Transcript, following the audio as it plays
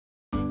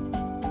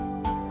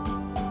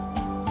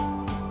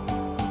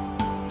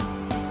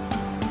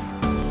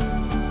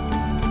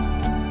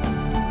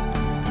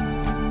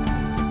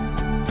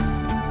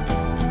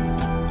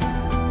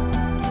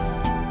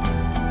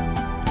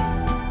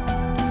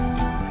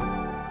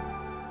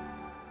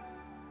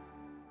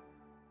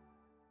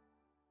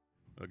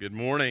Good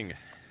morning.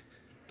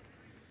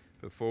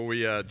 Before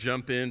we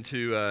jump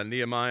into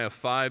Nehemiah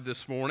 5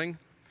 this morning,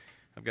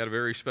 I've got a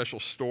very special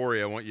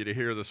story I want you to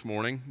hear this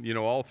morning. You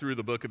know, all through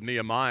the book of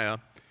Nehemiah,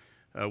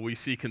 we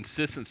see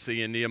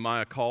consistency in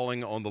Nehemiah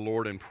calling on the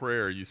Lord in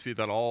prayer. You see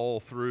that all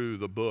through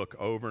the book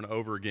over and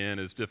over again.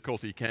 As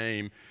difficulty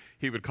came,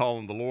 he would call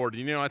on the Lord.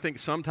 You know, I think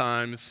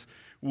sometimes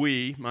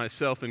we,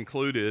 myself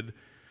included,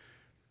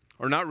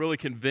 are not really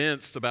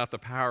convinced about the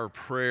power of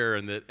prayer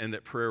and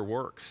that prayer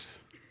works.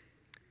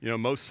 You know,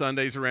 most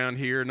Sundays around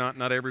here,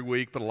 not every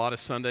week, but a lot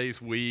of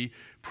Sundays, we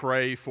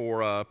pray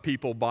for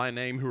people by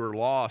name who are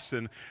lost.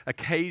 And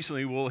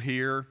occasionally we'll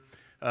hear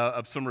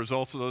of some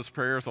results of those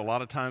prayers. A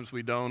lot of times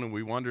we don't, and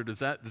we wonder, does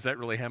that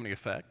really have any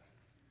effect?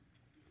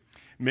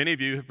 Many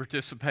of you have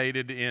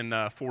participated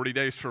in 40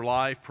 Days for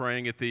Life,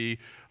 praying at the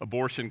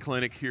abortion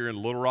clinic here in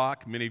Little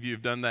Rock. Many of you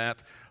have done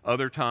that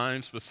other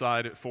times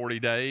beside at 40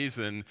 Days,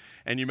 and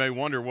you may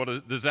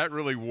wonder, does that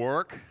really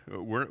work?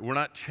 We're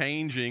not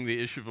changing the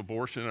issue of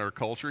abortion in our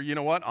culture. You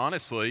know what?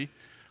 Honestly,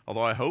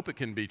 although I hope it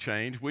can be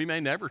changed, we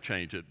may never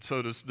change it.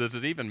 So does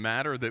it even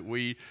matter that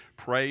we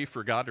pray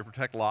for God to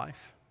protect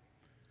life?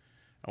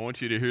 I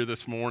want you to hear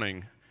this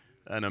morning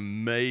an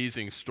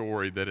amazing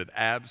story that it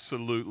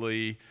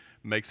absolutely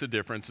makes a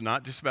difference,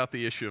 not just about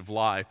the issue of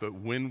life, but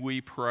when we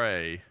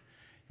pray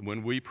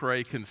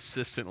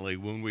consistently,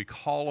 when we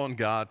call on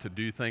God to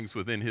do things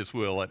within His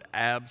will, it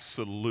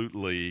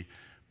absolutely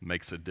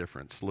makes a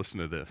difference. Listen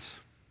to this.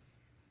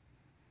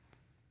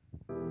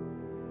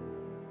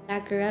 I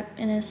grew up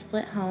in a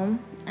split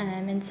home,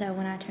 and so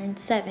when I turned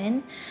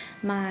 7,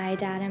 my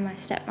dad and my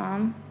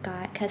stepmom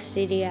got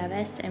custody of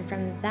us, and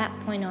from that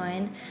point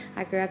on,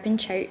 I grew up in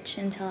church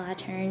until I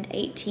turned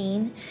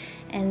 18,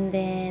 and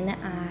then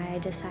I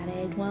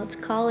decided, well, it's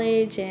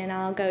college, and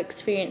I'll go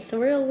experience the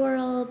real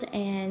world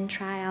and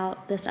try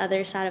out this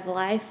other side of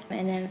life.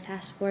 And then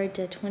fast forward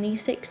to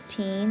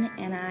 2016,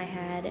 and I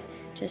had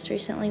just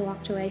recently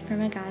walked away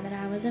from a guy that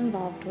I was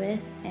involved with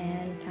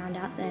and found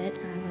out that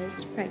I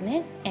was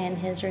pregnant, and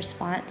his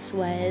response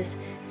was,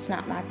 "It's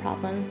not my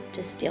problem,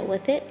 just deal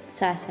with it."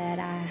 So I said,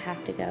 I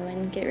have to go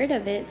and get rid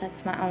of it.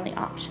 That's my only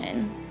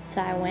option.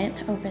 So I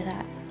went over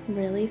that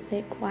really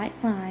thick white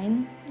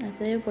line at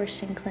the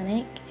abortion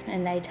clinic,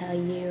 and they tell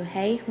you,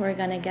 hey, we're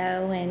gonna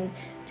go and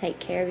take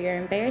care of your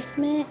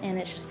embarrassment, and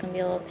it's just gonna be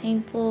a little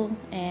painful,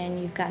 and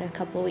you've got a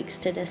couple weeks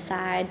to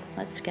decide.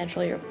 Let's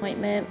schedule your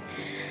appointment.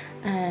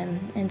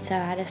 And so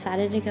I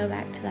decided to go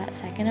back to that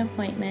second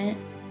appointment.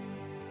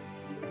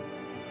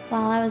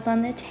 While I was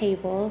on the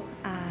table,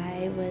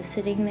 I was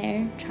sitting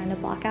there trying to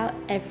block out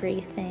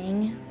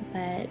everything,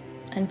 but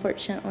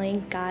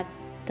unfortunately, God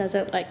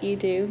doesn't let you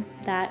do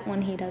that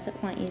when He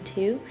doesn't want you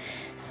to.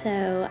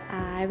 So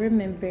I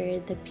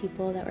remembered the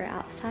people that were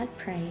outside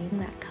praying,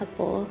 that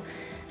couple,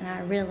 and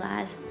I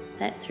realized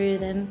that through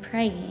them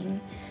praying,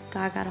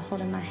 God got a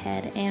hold of my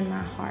head and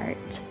my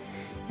heart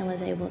and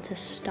was able to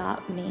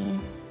stop me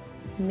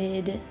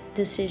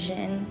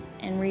mid-decision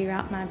and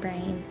reroute my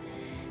brain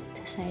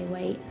to say,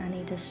 wait, I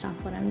need to stop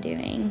what I'm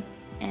doing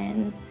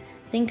and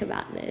think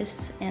about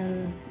this.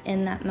 And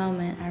in that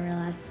moment, I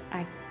realized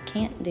I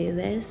can't do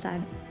this.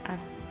 I've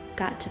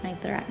got to make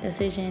the right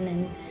decision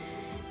and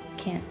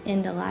can't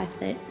end a life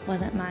that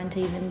wasn't mine to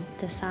even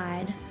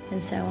decide.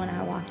 And so when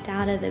I walked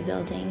out of the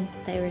building,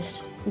 they were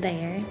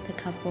there, the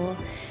couple,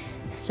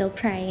 still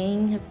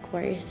praying, of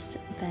course,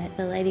 but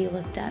the lady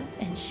looked up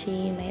and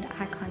she made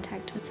eye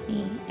contact with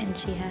me, and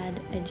she had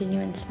a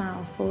genuine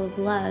smile full of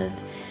love.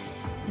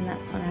 And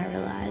that's when I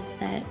realized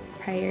that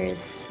prayer is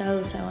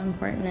so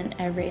important in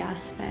every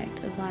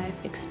aspect of life,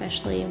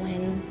 especially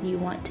when you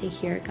want to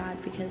hear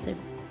God, because if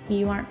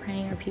you aren't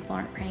praying or people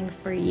aren't praying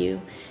for you,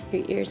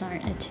 your ears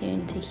aren't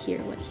attuned to hear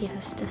what He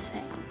has to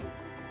say.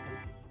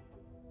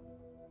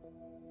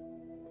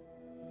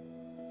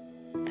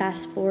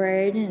 Fast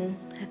forward, and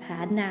I've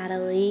had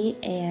Natalie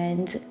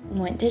and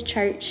went to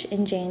church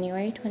in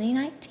January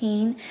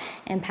 2019,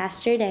 and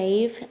Pastor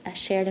Dave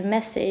shared a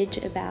message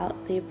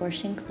about the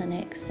abortion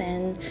clinics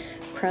and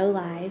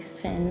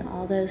pro-life and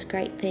all those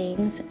great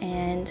things,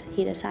 and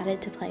he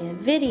decided to play a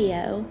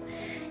video,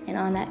 and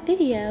on that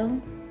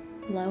video,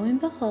 lo and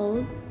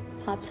behold,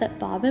 pops up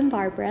Bob and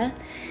Barbara,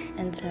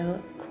 and so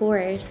of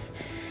course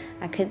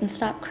I couldn't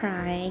stop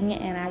crying,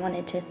 and I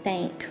wanted to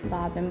thank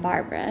Bob and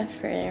Barbara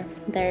for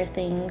their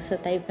things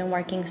that they've been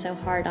working so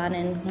hard on,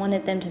 and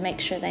wanted them to make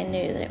sure they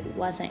knew that it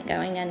wasn't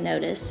going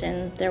unnoticed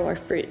and there were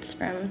fruits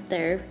from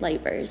their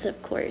labors, of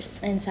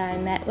course. And so I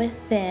met with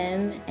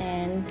them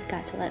and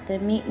got to let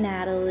them meet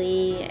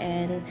Natalie,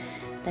 and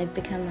they've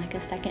become like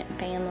a second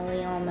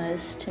family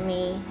almost to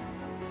me.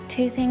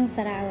 2 things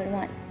that I would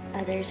want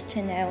others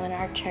to know in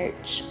our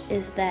church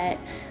is that,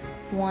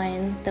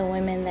 one, the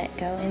women that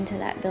go into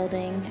that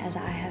building, as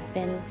I have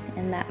been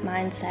in that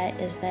mindset,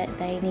 is that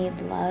they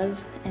need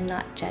love and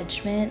not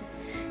judgment.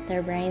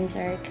 Their brains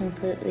are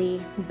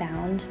completely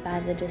bound by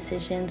the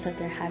decisions that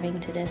they're having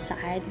to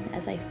decide,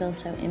 as they feel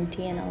so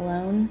empty and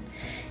alone.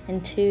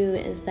 And 2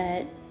 is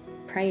that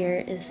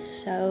prayer is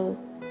so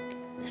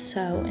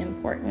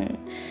important,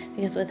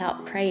 because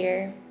without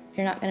prayer,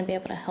 you're not going to be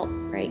able to help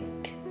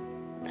break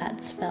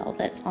that spell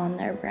that's on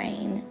their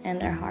brain and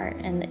their heart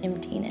and the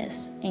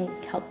emptiness and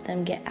help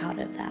them get out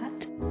of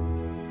that.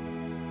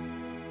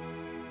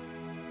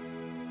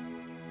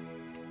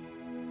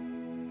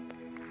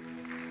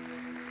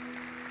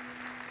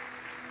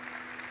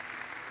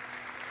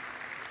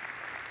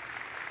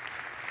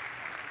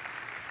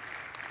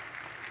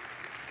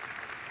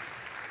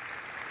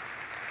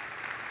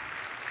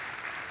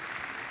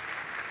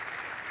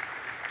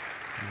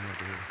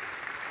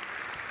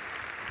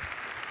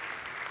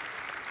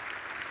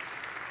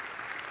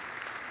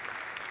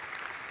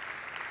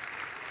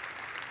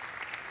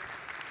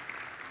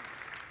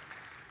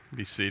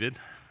 Be seated.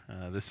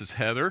 This is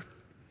Heather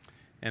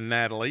and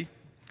Natalie.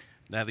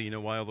 Natalie, you know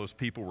why all those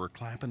people were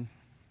clapping?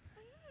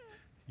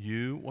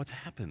 What's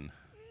happened?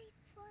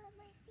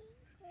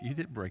 You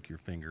did break your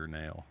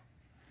fingernail.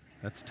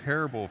 That's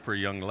terrible for a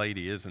young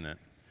lady, isn't it?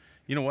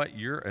 You know what?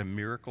 You're a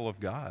miracle of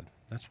God.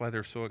 That's why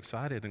they're so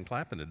excited and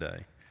clapping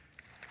today.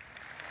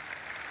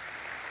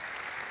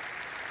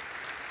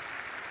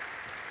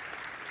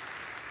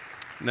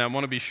 Now, I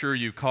want to be sure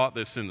you caught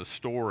this in the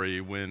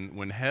story.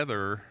 When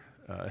Heather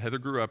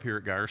grew up here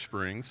at Geyer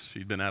Springs.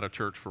 She'd been out of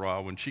church for a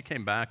while. When she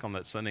came back on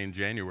that Sunday in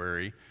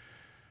January,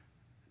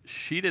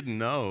 she didn't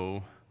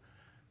know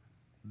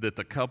that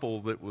the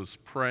couple that was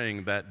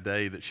praying that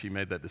day that she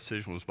made that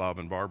decision was Bob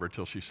and Barbara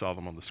until she saw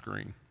them on the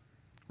screen.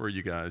 Where are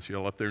you guys? You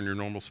all up there in your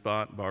normal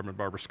spot? Bob and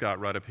Barbara Scott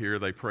right up here.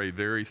 They pray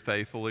very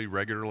faithfully,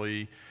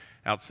 regularly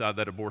outside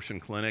that abortion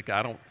clinic.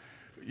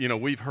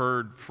 We've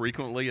heard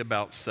frequently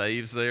about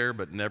saves there,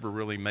 but never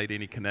really made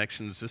any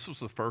connections. This was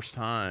the first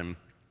time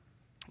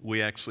we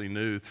actually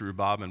knew through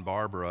Bob and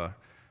Barbara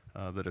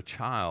that a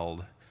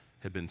child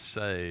had been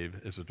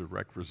saved as a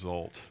direct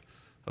result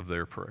of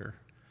their prayer.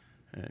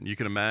 And you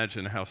can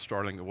imagine how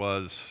startling it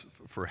was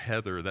for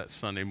Heather that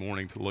Sunday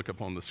morning to look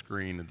up on the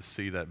screen and to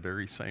see that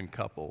very same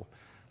couple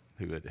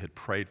who had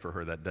prayed for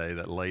her that day,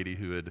 that lady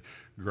who had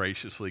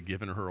graciously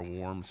given her a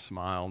warm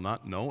smile,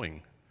 not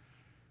knowing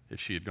if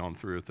she had gone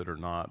through with it or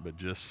not, but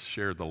just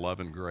shared the love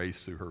and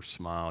grace through her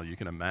smile. You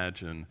can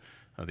imagine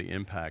the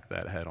impact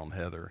that had on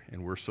Heather,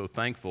 and we're so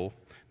thankful.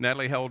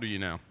 Natalie, how old are you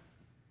now?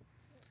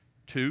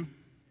 Two,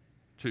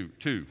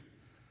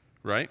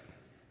 right?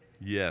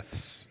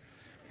 Yes.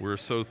 We're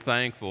so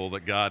thankful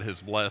that God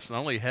has blessed not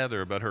only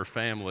Heather, but her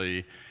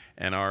family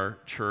and our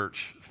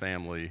church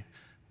family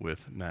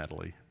with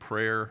Natalie.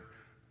 Prayer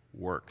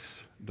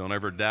works. Don't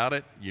ever doubt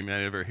it. You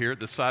may never hear it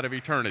this side of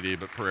eternity,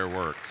 but prayer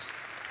works.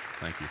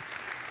 Thank you.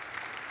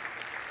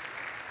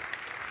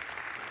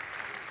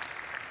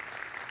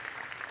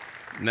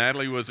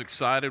 Natalie was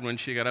excited when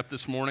she got up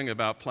this morning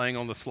about playing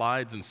on the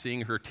slides and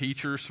seeing her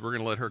teacher, so we're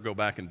going to let her go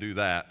back and do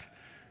that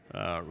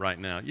right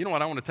now. You know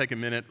what? I want to take a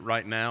minute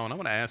right now, and I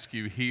want to ask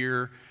you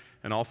here,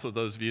 and also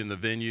those of you in the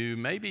venue,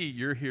 maybe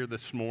you're here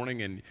this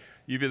morning and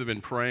you've either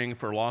been praying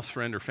for a lost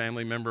friend or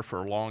family member for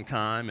a long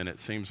time, and it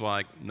seems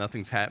like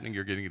nothing's happening,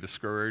 you're getting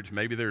discouraged.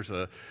 Maybe there's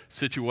a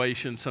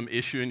situation, some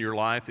issue in your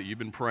life that you've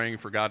been praying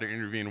for God to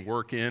intervene and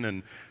work in,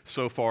 and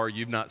so far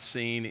you've not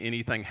seen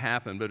anything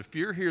happen. But if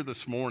you're here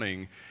this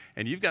morning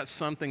and you've got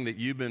something that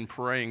you've been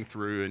praying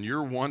through and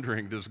you're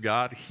wondering, does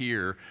God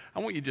hear? I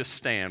want you to just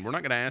stand. We're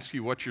not going to ask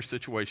you what your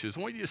situation is.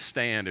 I want you to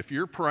stand. If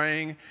you're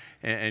praying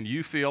and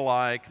you feel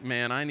like,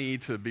 man, I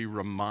need to be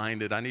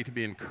reminded, I need to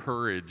be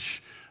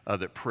encouraged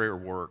that prayer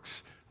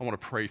works, I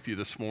want to pray for you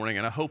this morning,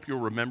 and I hope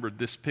you'll remember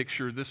this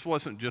picture. This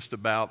wasn't just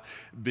about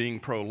being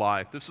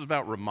pro-life. This is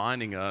about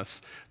reminding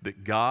us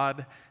that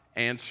God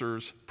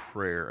answers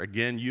prayer.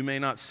 Again, you may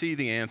not see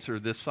the answer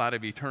this side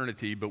of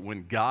eternity, but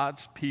when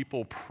God's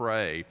people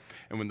pray,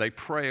 and when they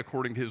pray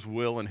according to His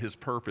will and His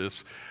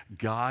purpose,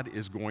 God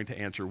is going to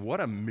answer.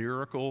 What a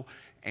miracle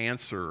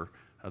answer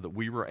that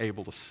we were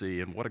able to see,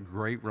 and what a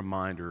great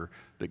reminder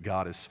that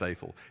God is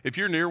faithful. If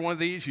you're near one of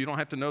these, you don't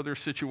have to know their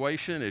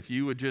situation. If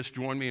you would just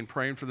join me in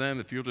praying for them,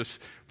 if you'll just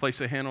place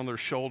a hand on their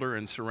shoulder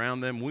and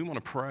surround them, we want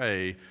to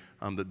pray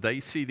that they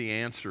see the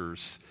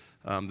answers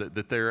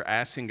that they're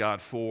asking God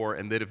for,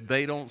 and that if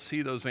they don't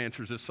see those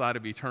answers this side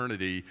of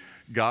eternity,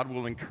 God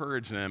will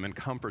encourage them and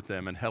comfort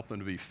them and help them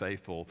to be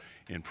faithful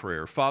in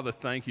prayer. Father,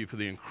 thank you for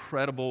the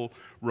incredible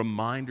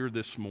reminder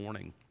this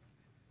morning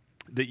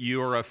that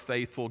you are a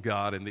faithful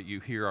God and that you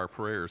hear our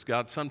prayers.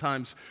 God,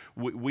 sometimes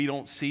we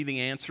don't see the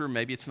answer.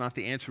 Maybe it's not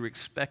the answer we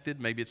expected.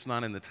 Maybe it's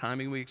not in the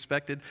timing we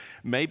expected.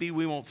 Maybe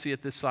we won't see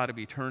it this side of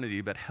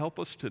eternity, but help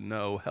us to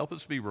know, help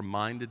us be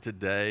reminded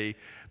today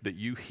that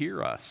you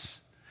hear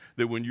us.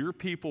 That when your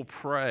people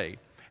pray,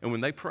 and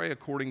when they pray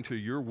according to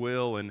your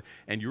will and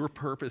your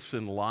purpose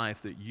in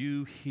life, that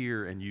you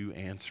hear and you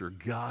answer.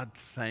 God,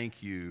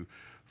 thank you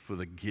for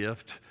the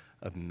gift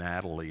of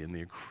Natalie and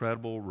the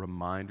incredible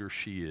reminder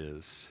she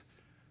is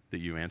that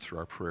you answer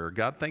our prayer.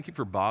 God, thank you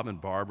for Bob and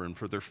Barbara and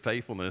for their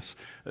faithfulness,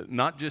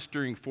 not just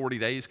during 40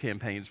 days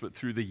campaigns, but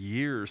through the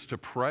years to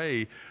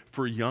pray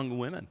for young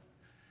women.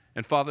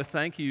 And Father,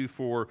 thank you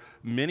for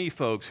many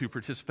folks who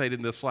participated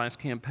in this last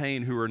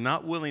campaign who are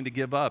not willing to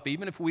give up.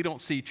 Even if we don't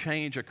see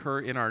change occur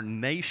in our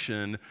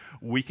nation,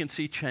 we can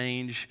see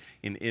change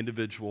in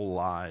individual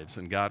lives.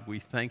 And God, we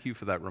thank you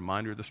for that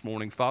reminder this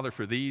morning. Father,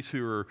 for these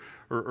who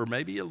are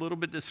maybe a little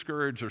bit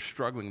discouraged or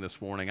struggling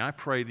this morning, I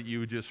pray that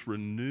you would just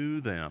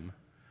renew them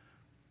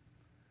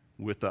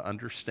with the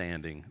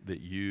understanding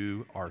that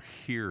you are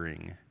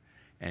hearing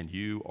and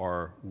you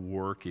are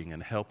working,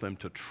 and help them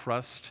to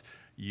trust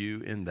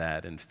you in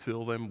that and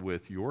fill them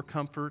with your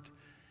comfort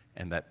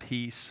and that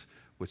peace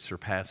which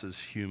surpasses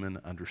human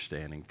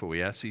understanding. For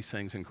we ask these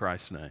things in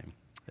Christ's name.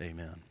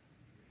 Amen.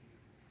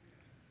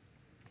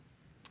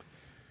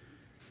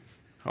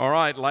 All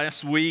right,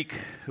 last week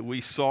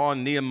we saw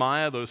in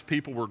Nehemiah those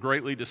people were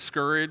greatly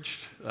discouraged,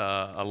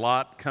 a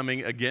lot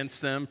coming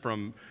against them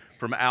from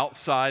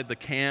outside the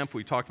camp.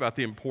 We talked about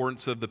the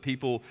importance of the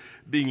people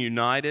being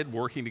united,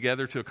 working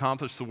together to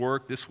accomplish the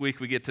work. This week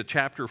we get to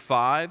chapter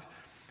 5,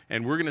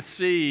 and we're going to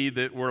see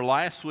that where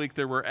last week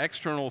there were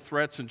external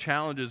threats and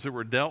challenges that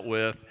were dealt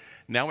with,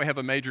 now we have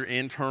a major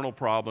internal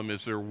problem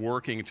as they're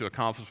working to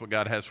accomplish what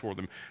God has for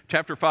them.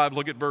 Chapter 5,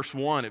 look at verse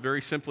 1. It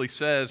very simply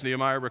says,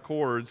 Nehemiah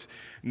records,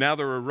 "Now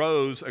there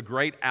arose a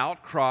great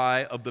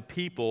outcry of the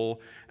people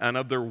and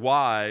of their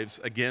wives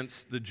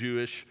against the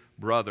Jewish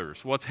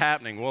brothers." What's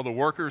happening? Well, the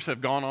workers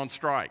have gone on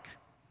strike.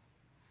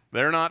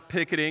 They're not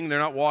picketing, they're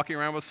not walking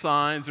around with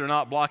signs, they're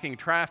not blocking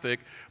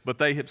traffic, but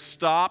they have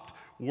stopped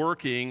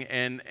working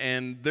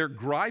and they're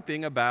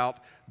griping about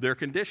their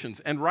conditions,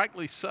 and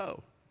rightly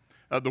so.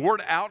 The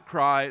word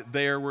outcry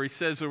there, where he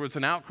says there was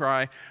an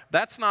outcry,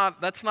 that's not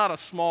a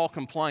small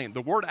complaint.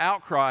 The word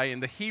outcry in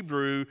the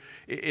Hebrew,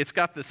 it's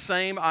got the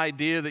same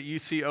idea that you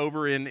see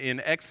over in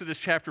Exodus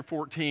chapter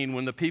 14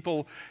 when the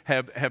people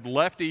have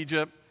left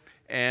Egypt,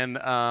 and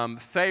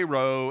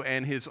Pharaoh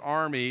and his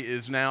army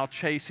is now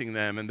chasing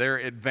them, and they're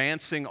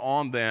advancing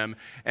on them,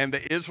 and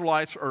the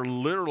Israelites are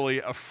literally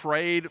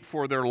afraid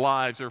for their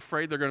lives. They're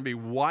afraid they're going to be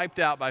wiped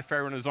out by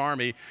Pharaoh and his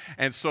army,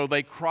 and so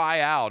they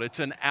cry out. It's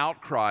an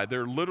outcry.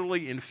 They're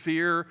literally in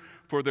fear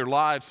for their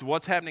lives. So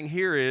what's happening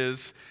here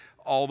is,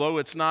 although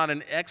it's not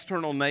an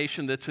external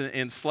nation that's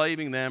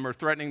enslaving them or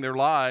threatening their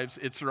lives,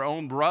 it's their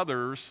own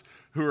brothers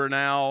who are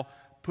now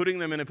putting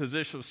them in a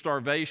position of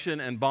starvation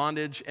and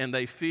bondage, and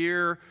they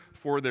fear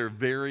for their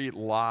very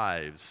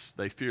lives.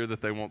 They fear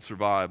that they won't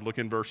survive. Look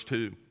in verse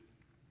 2.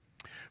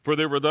 "For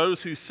there were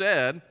those who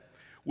said,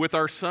 'With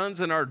our sons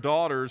and our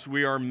daughters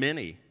we are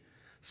many,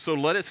 so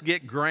let us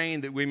get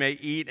grain that we may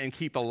eat and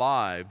keep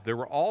alive.' There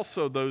were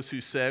also those who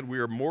said, 'We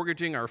are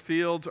mortgaging our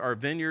fields, our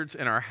vineyards,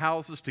 and our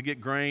houses to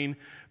get grain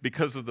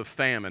because of the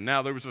famine.'"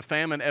 Now, there was a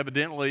famine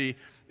evidently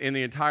in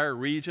the entire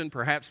region,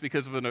 perhaps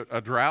because of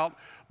a drought,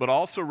 but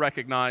also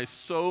recognized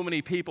so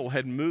many people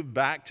had moved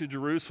back to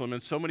Jerusalem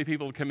and so many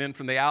people had come in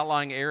from the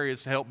outlying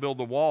areas to help build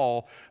the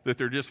wall that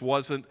there just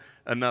wasn't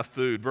enough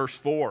food. Verse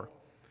 4.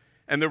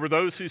 "And there were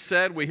those who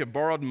said, 'We have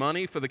borrowed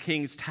money for the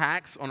king's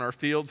tax on our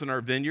fields and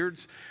our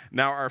vineyards.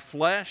 Now our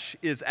flesh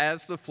is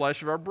as the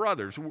flesh of our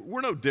brothers.'"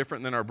 We're no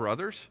different than our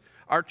brothers.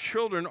 "Our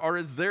children are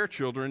as their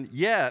children,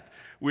 yet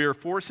we are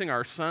forcing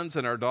our sons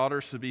and our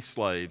daughters to be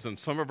slaves. And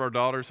some of our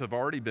daughters have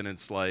already been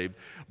enslaved,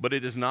 but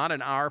it is not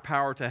in our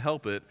power to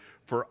help it,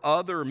 for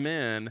other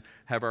men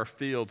have our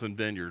fields and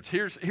vineyards."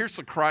 Here's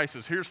the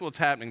crisis. Here's what's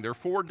happening. There are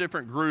 4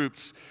 different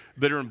groups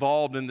that are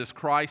involved in this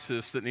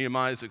crisis that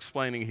Nehemiah is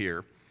explaining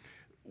here.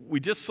 We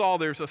just saw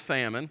there's a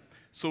famine,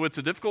 so it's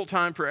a difficult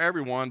time for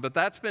everyone, but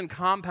that's been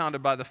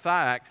compounded by the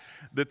fact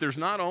that there's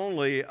not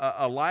only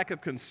a lack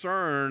of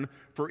concern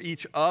for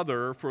each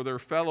other, for their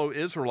fellow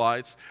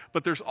Israelites,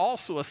 but there's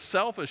also a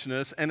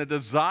selfishness and a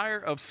desire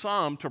of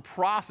some to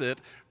profit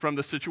from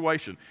the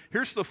situation.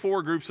 Here's the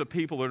 4 groups of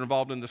people that are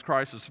involved in this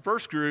crisis. The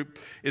first group,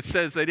 it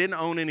says they didn't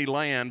own any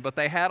land, but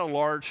they had a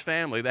large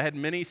family. They had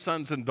many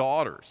sons and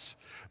daughters.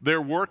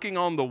 They're working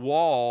on the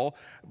wall,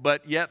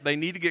 but yet they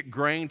need to get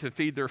grain to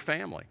feed their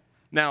family.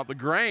 Now, the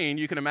grain,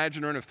 you can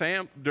imagine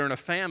during a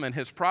famine,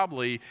 has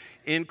probably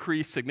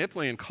increased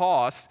significantly in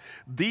cost.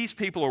 These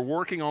people are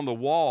working on the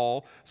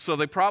wall, so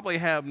they probably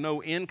have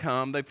no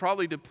income. They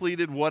probably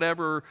depleted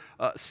whatever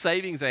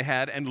savings they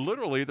had, and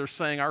literally they're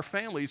saying our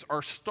families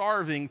are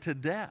starving to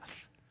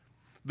death.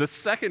 The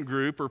second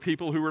group are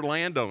people who are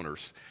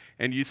landowners,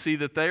 and you see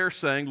that they're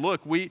saying,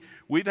 look,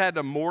 we've had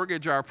to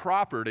mortgage our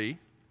property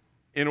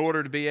in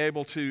order to be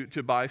able to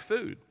buy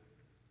food.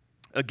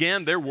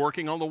 Again, they're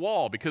working on the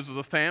wall. Because of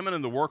the famine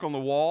and the work on the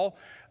wall,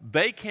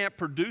 they can't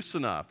produce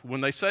enough.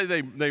 When they say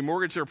they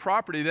mortgage their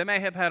property, they may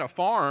have had a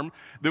farm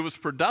that was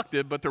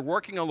productive, but they're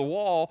working on the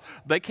wall.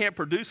 They can't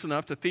produce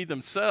enough to feed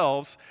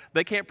themselves.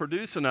 They can't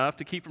produce enough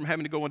to keep from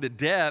having to go into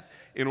debt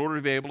in order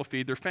to be able to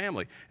feed their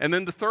family. And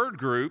then the third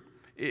group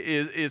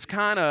is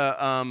kind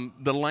of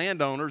the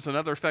landowners,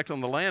 another effect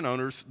on the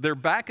landowners. They're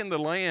back in the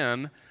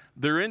land.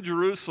 They're in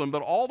Jerusalem,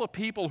 but all the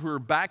people who are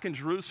back in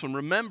Jerusalem,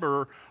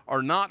 remember,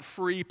 are not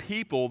free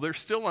people. They're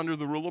still under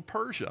the rule of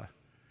Persia.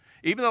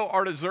 Even though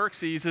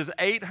Artaxerxes is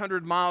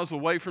 800 miles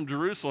away from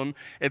Jerusalem,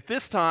 at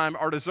this time,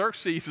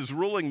 Artaxerxes is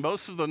ruling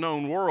most of the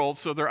known world,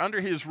 so they're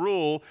under his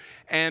rule.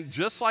 And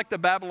just like the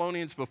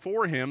Babylonians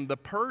before him, the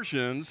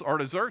Persians,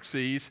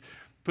 Artaxerxes,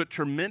 put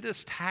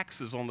tremendous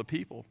taxes on the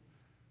people,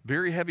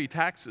 very heavy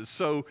taxes.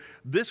 So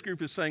this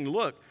group is saying,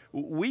 look,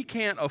 we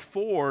can't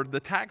afford, the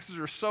taxes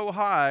are so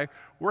high,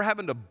 we're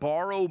having to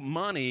borrow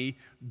money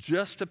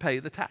just to pay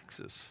the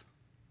taxes.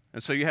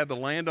 And so you have the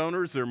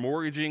landowners, they're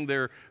mortgaging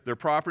their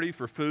property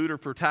for food or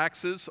for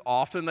taxes.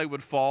 Often they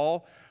would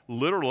fall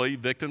literally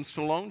victims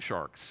to loan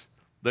sharks.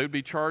 They would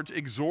be charged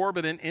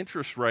exorbitant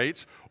interest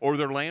rates, or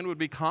their land would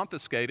be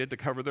confiscated to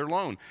cover their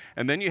loan.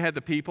 And then you had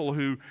the people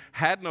who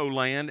had no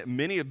land.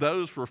 Many of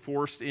those were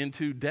forced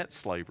into debt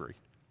slavery.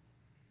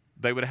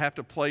 They would have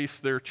to place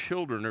their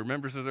children or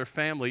members of their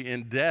family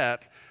in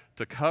debt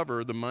to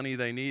cover the money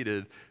they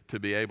needed to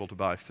be able to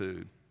buy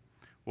food.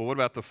 Well, what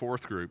about the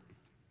fourth group?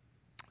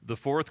 The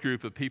fourth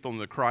group of people in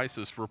the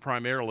crisis were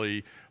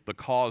primarily the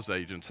cause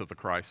agents of the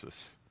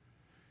crisis.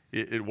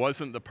 It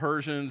wasn't the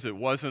Persians, it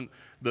wasn't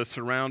the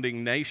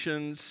surrounding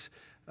nations,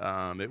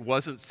 it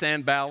wasn't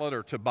Sanballat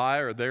or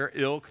Tobiah or their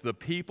ilk. The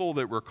people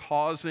that were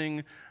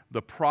causing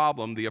the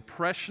problem, the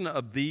oppression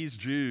of these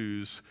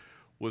Jews,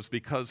 was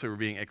because they were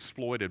being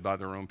exploited by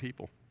their own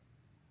people.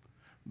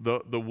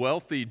 The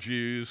wealthy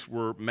Jews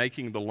were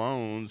making the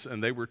loans,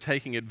 and they were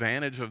taking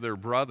advantage of their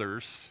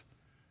brothers,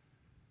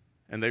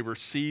 and they were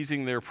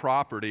seizing their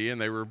property,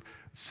 and they were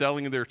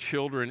selling their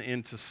children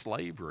into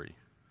slavery.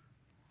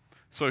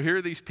 So here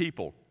are these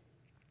people.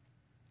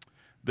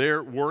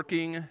 They're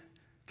working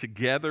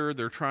together.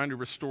 They're trying to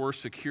restore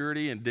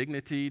security and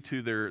dignity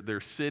to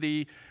their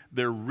city.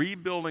 They're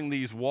rebuilding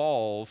these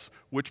walls,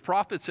 which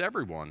profits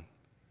everyone,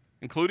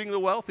 including the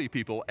wealthy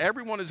people.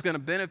 Everyone is going to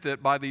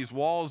benefit by these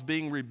walls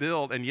being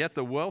rebuilt, and yet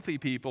the wealthy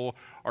people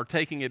are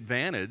taking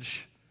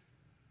advantage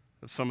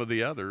of some of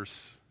the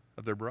others,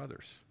 of their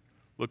brothers.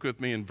 Look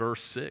with me in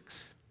verse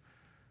 6.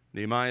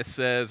 Nehemiah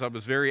says, I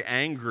was very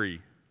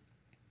angry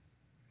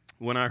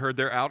when I heard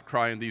their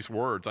outcry in these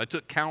words. I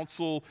took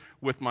counsel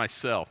with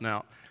myself.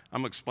 Now,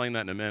 I'm going to explain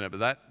that in a minute,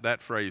 but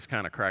that phrase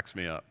kind of cracks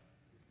me up.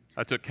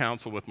 I took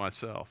counsel with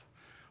myself.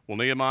 Well,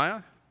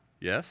 Nehemiah,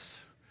 yes.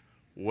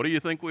 What do you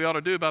think we ought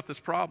to do about this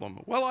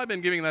problem? Well, I've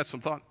been giving that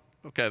some thought.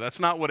 Okay, that's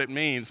not what it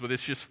means, but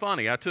it's just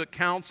funny. I took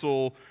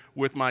counsel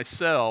with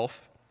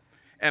myself,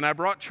 and I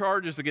brought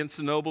charges against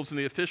the nobles and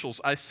the officials.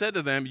 I said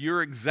to them,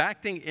 you're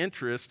exacting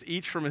interest,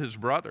 each from his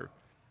brother.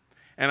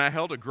 And I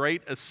held a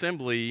great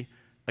assembly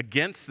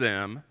against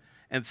them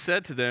and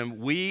said to them,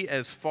 we,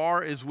 as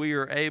far as we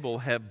are able,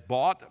 have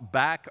bought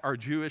back our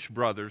Jewish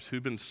brothers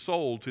who've been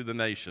sold to the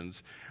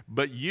nations,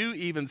 but you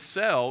even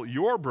sell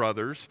your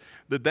brothers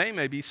that they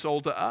may be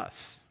sold to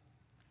us.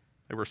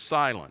 They were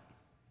silent.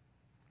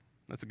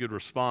 That's a good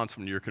response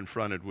when you're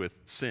confronted with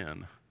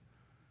sin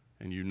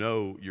and you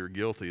know you're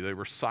guilty. They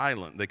were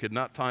silent. They could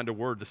not find a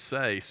word to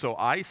say. So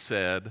I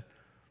said,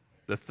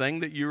 the thing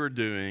that you are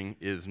doing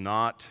is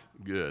not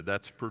good.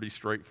 That's pretty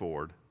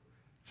straightforward.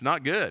 It's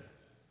not good.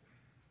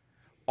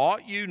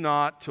 Ought you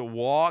not to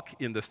walk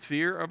in the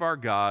fear of our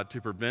God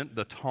to prevent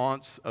the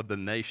taunts of the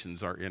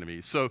nations, our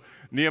enemies? So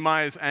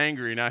Nehemiah is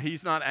angry. Now,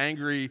 he's not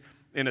angry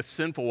in a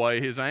sinful way.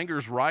 His anger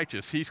is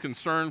righteous. He's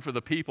concerned for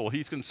the people.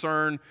 He's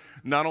concerned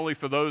not only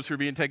for those who are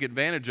being taken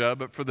advantage of,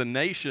 but for the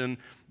nation.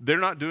 They're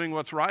not doing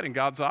what's right in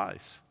God's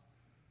eyes.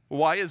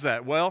 Why is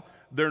that? Well,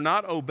 they're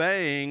not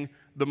obeying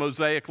the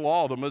Mosaic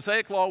Law. The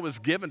Mosaic Law was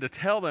given to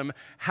tell them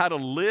how to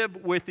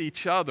live with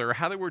each other,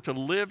 how they were to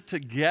live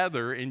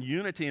together in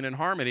unity and in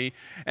harmony,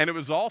 and it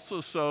was also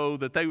so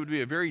that they would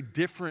be a very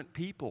different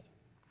people.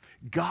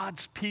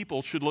 God's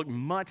people should look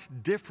much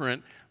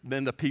different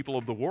than the people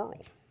of the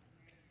world.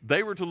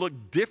 They were to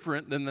look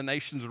different than the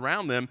nations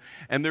around them,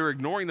 and they're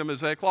ignoring the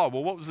Mosaic Law.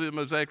 Well, what was the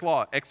Mosaic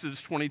Law?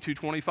 Exodus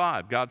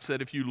 22:25. God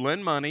said, if you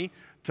lend money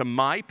to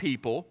my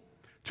people,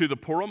 to the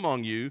poor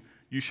among you,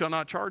 you shall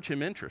not charge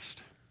him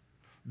interest.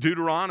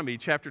 Deuteronomy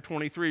chapter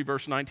 23,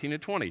 verse 19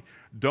 and 20.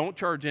 Don't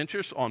charge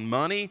interest on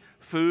money,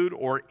 food,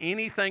 or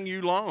anything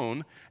you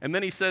loan. And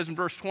then he says in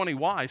verse 20,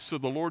 why? So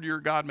the Lord your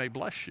God may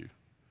bless you.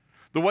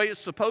 The way it's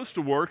supposed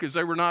to work is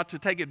they were not to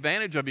take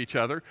advantage of each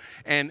other,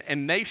 and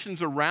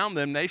nations around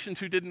them, nations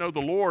who didn't know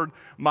the Lord,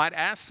 might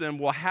ask them,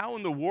 well, how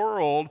in the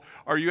world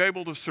are you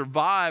able to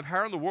survive?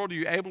 How in the world are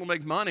you able to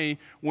make money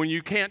when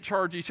you can't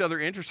charge each other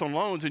interest on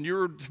loans? And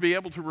you're to be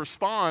able to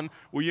respond,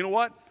 well, you know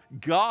what?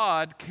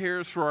 God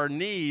cares for our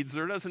needs.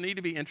 There doesn't need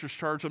to be interest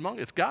charged among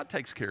us. God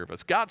takes care of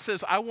us. God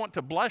says, I want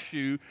to bless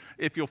you.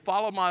 If you'll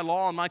follow my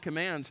law and my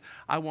commands,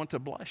 I want to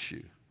bless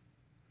you.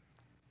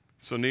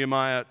 So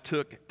Nehemiah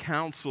took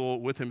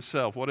counsel with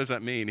himself. What does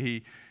that mean?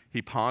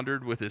 He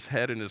pondered with his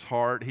head and his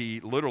heart.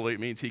 It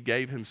means he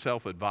gave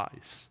himself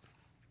advice.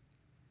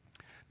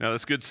 Now,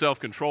 that's good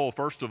self-control,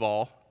 first of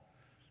all.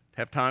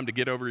 Have time to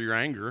get over your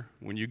anger.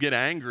 When you get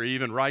angry,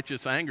 even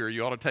righteous anger,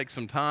 you ought to take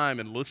some time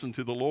and listen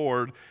to the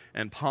Lord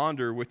and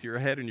ponder with your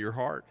head and your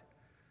heart.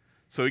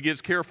 So he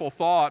gives careful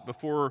thought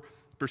before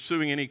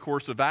pursuing any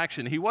course of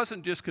action. He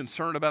wasn't just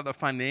concerned about the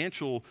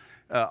financial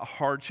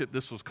hardship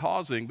this was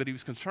causing, but he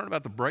was concerned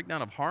about the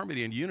breakdown of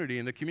harmony and unity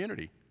in the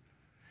community.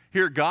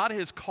 Here, God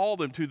has called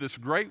them to this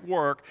great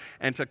work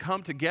and to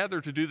come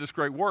together to do this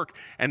great work,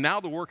 and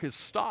now the work has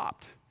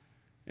stopped.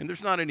 And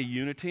there's not any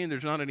unity and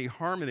there's not any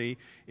harmony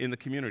in the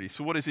community.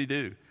 So what does he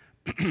do?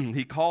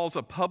 He calls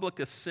a public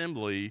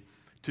assembly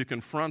to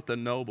confront the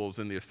nobles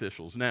and the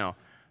officials. Now,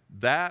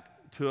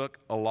 that took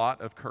a lot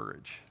of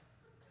courage.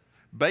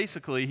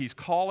 Basically, he's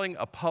calling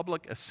a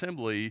public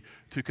assembly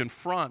to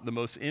confront the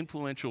most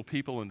influential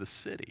people in the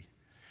city.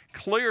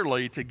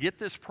 Clearly, to get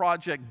this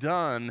project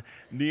done,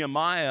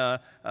 Nehemiah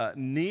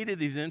needed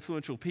these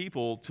influential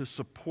people to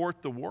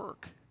support the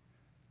work.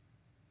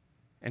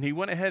 And he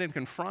went ahead and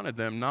confronted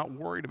them, not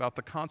worried about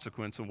the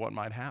consequence of what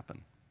might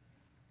happen.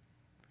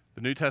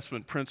 The New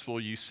Testament principle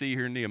you see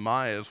here in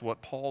Nehemiah is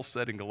what Paul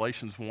said in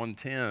Galatians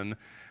 1:10.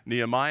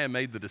 Nehemiah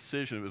made the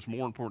decision it was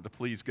more important to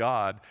please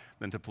God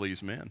than to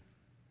please men.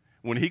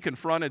 When he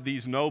confronted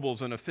these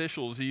nobles and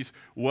officials, these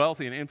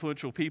wealthy and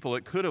influential people,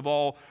 it could have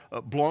all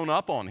blown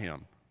up on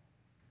him.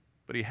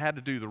 But he had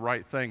to do the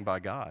right thing by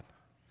God.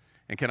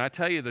 And can I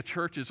tell you, the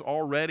church is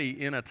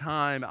already in a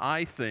time,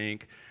 I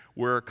think,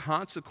 where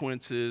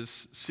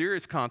consequences,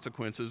 serious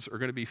consequences, are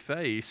going to be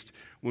faced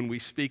when we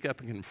speak up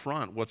and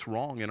confront what's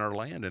wrong in our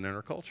land and in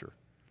our culture.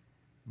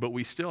 But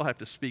we still have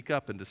to speak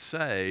up and to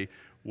say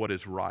what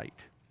is right.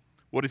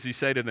 What does he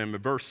say to them?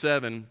 In verse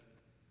 7,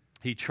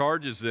 he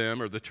charges them,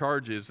 or the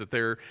charge is that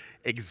they're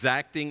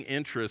exacting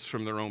interest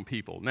from their own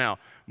people. Now,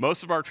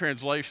 most of our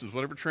translations,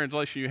 whatever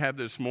translation you have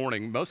this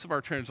morning, most of our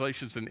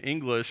translations in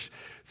English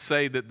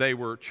say that they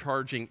were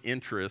charging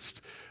interest.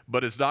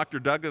 But as Dr.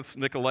 Douglas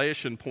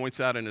Nicolaisen points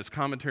out in his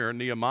commentary on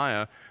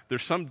Nehemiah,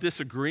 there's some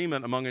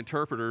disagreement among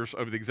interpreters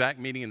over the exact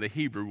meaning in the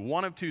Hebrew.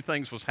 One of two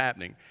things was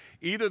happening.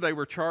 Either they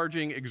were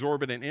charging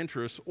exorbitant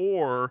interest,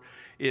 or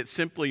it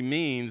simply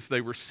means they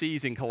were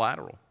seizing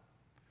collateral.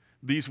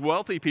 These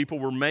wealthy people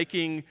were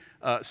making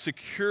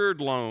secured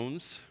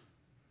loans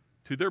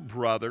to their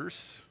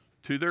brothers,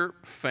 to their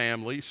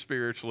family,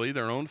 spiritually,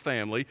 their own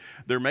family.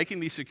 They're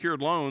making these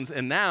secured loans,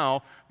 and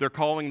now they're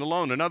calling the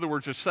loan. In other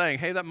words, they're saying,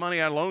 hey, that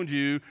money I loaned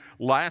you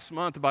last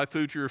month to buy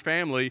food for your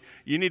family,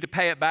 you need to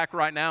pay it back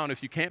right now, and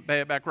if you can't pay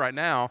it back right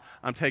now,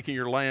 I'm taking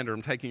your land, or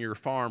I'm taking your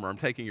farm, or I'm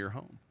taking your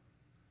home.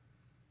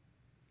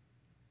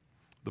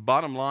 The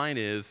bottom line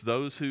is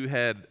those who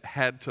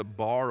had to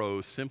borrow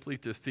simply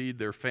to feed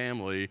their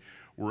family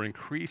were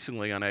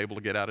increasingly unable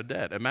to get out of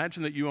debt.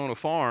 Imagine that you own a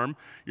farm.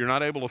 You're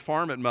not able to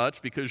farm it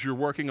much because you're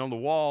working on the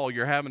wall.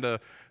 You're having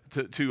to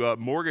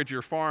mortgage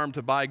your farm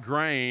to buy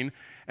grain,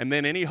 and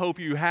then any hope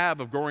you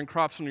have of growing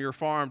crops on your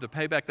farm to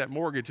pay back that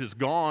mortgage is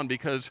gone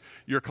because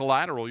your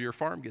collateral, your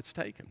farm, gets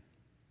taken.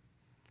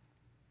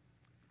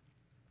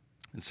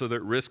 And so they're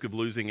at risk of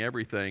losing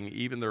everything,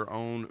 even their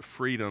own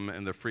freedom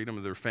and the freedom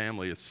of their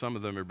family, as some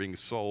of them are being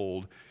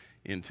sold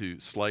into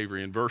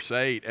slavery. In verse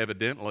 8,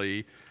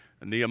 evidently,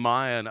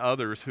 Nehemiah and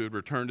others who had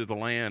returned to the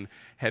land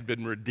had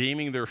been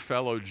redeeming their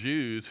fellow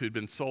Jews who had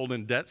been sold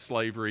in debt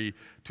slavery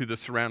to the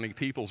surrounding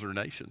peoples or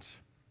nations.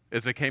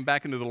 As they came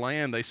back into the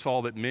land, they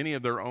saw that many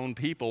of their own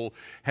people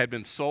had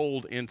been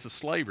sold into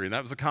slavery. And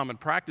that was a common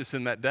practice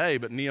in that day,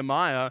 but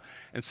Nehemiah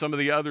and some of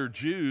the other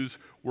Jews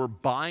were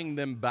buying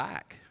them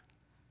back.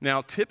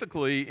 Now,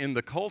 typically in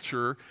the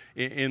culture,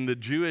 in the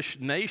Jewish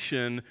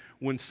nation,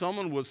 when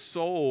someone was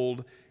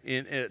sold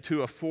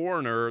to a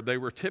foreigner, they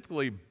were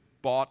typically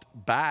bought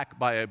back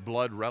by a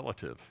blood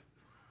relative.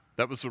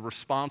 That was the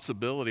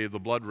responsibility of the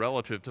blood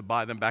relative to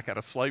buy them back out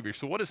of slavery.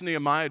 So what is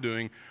Nehemiah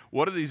doing?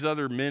 What are these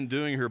other men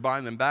doing who are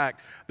buying them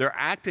back? They're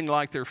acting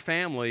like their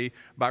family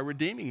by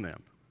redeeming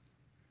them.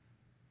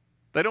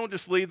 They don't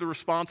just leave the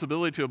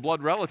responsibility to a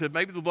blood relative.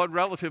 Maybe the blood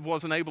relative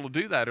wasn't able to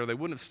do that, or they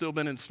wouldn't have still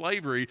been in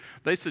slavery.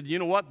 They said, you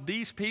know what?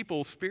 These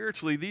people,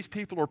 spiritually, these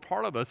people are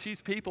part of us.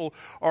 These people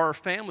are our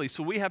family,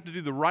 so we have to do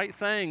the right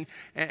thing,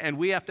 and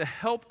we have to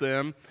help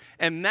them.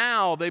 And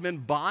now they've been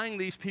buying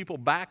these people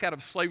back out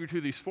of slavery to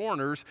these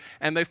foreigners,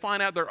 and they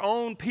find out their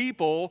own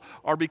people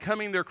are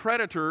becoming their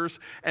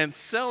creditors and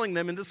selling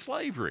them into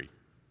slavery.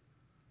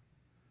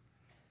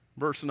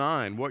 Verse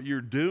 9, what you're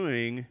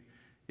doing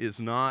is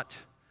not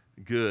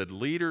good.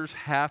 Leaders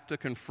have to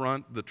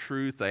confront the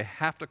truth. They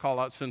have to call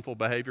out sinful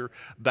behavior.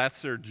 That's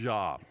their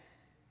job.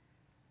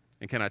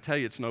 And can I tell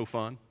you, it's no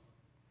fun?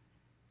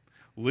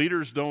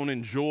 Leaders don't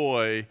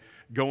enjoy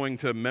going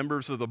to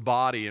members of the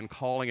body and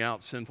calling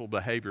out sinful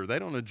behavior. They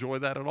don't enjoy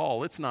that at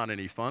all. It's not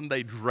any fun.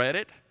 They dread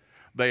it.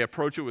 They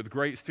approach it with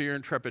great fear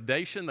and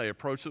trepidation. They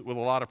approach it with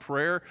a lot of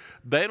prayer.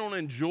 They don't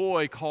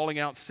enjoy calling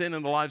out sin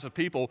in the lives of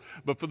people,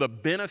 but for the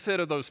benefit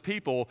of those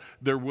people,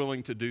 they're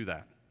willing to do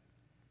that,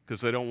 because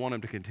they don't want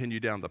them to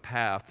continue down the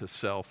path to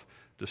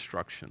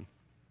self-destruction.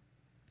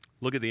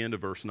 Look at the end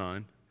of verse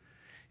 9.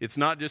 It's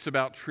not just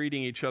about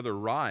treating each other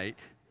right,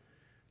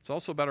 it's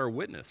also about our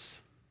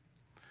witness.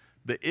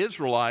 The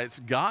Israelites,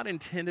 God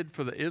intended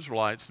for the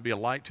Israelites to be a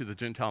light to the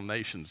Gentile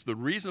nations. The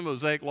reason the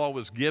Mosaic Law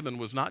was given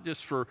was not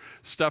just for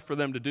stuff for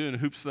them to do and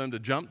hoops for them to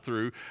jump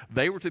through.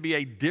 They were to be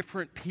a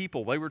different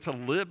people. They were to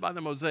live by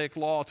the Mosaic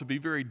Law to be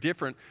very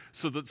different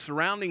so that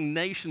surrounding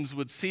nations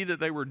would see that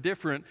they were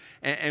different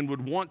and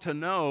would want to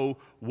know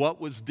what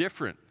was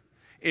different.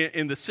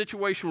 In the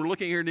situation we're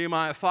looking here in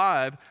Nehemiah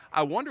 5,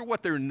 I wonder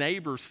what their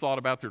neighbors thought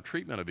about their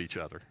treatment of each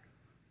other.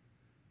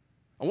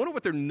 I wonder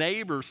what their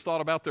neighbors thought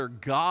about their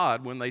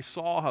God when they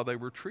saw how they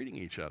were treating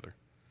each other.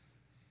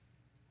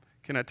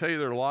 Can I tell you,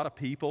 there are a lot of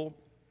people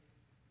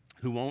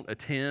who won't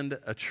attend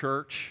a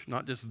church,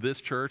 not just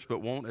this church,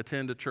 but won't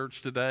attend a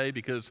church today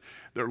because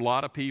there are a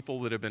lot of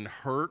people that have been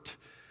hurt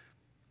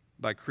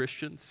by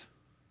Christians,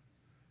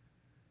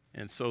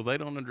 and so they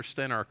don't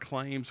understand our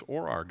claims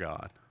or our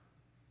God.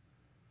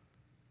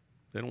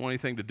 They don't want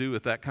anything to do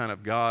with that kind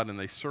of God, and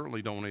they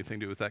certainly don't want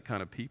anything to do with that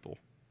kind of people.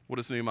 What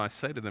does Nehemiah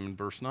say to them in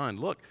verse 9?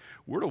 Look,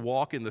 we're to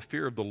walk in the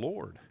fear of the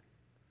Lord.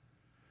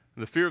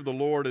 And the fear of the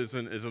Lord is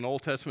an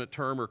Old Testament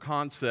term or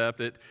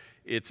concept.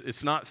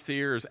 It's not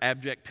fear as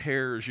abject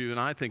terror as you and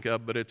I think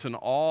of, but it's an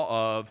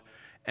awe of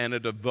and a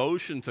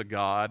devotion to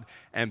God,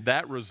 and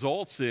that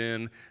results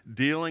in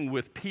dealing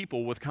with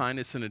people with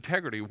kindness and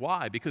integrity.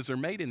 Why? Because they're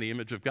made in the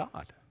image of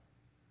God.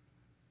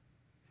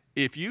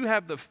 If you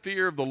have the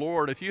fear of the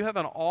Lord, if you have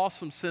an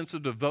awesome sense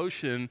of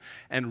devotion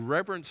and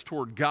reverence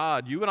toward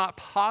God, you would not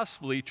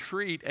possibly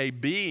treat a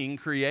being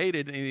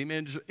created in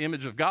the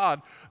image of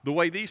God the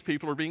way these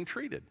people are being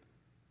treated.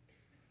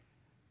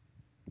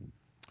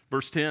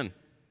 Verse 10.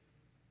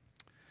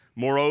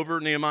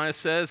 Moreover, Nehemiah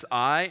says,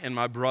 I and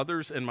my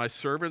brothers and my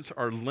servants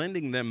are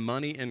lending them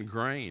money and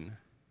grain.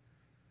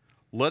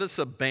 Let us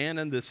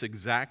abandon this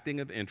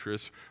exacting of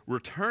interest,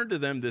 return to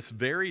them this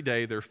very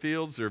day their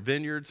fields, their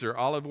vineyards, their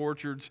olive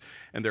orchards,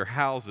 and their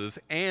houses,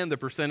 and the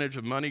percentage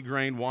of money,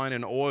 grain, wine,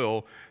 and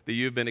oil that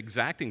you have been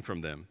exacting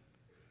from them.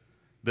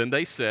 Then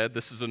they said,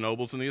 this is the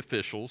nobles and the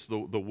officials,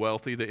 the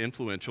wealthy, the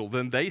influential.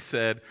 Then they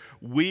said,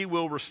 we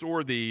will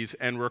restore these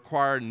and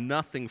require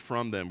nothing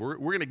from them. We're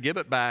going to give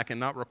it back and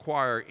not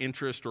require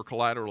interest or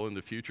collateral in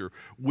the future.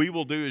 We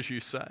will do as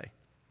you say.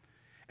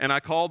 And I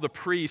called the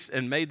priests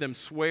and made them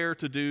swear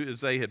to do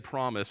as they had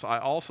promised. I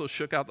also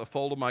shook out the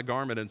fold of my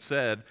garment and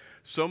said,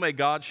 so may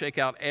God shake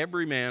out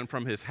every man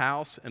from his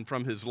house and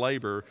from his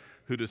labor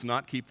who does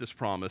not keep this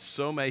promise.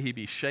 So may he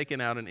be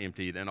shaken out and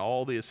emptied. And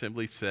all the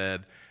assembly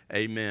said,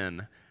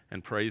 amen,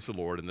 and praise the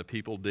Lord. And the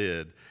people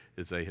did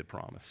as they had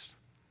promised.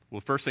 Well,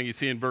 the first thing you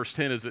see in verse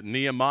 10 is that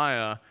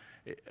Nehemiah,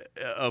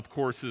 of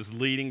course, is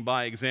leading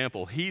by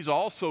example. He's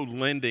also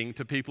lending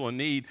to people in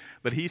need,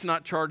 but he's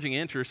not charging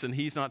interest and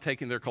he's not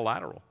taking their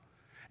collateral.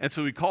 And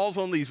so he calls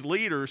on these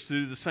leaders to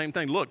do the same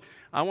thing. Look,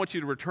 I want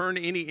you to return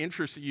any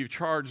interest that you've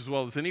charged as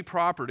well as any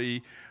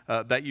property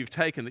that you've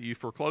taken that you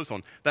foreclosed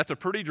on. That's a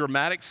pretty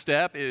dramatic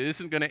step. It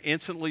isn't going to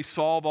instantly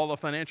solve all the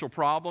financial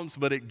problems,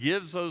 but it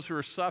gives those who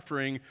are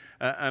suffering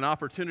an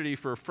opportunity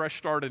for a fresh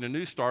start and a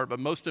new start. But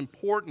most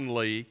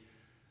importantly,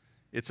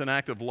 it's an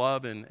act of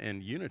love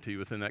and unity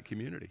within that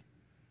community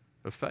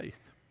of faith.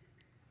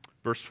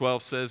 Verse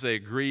 12 says they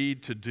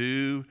agreed to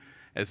do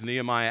as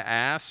Nehemiah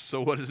asked.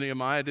 So what does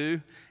Nehemiah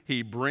do?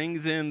 He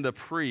brings in the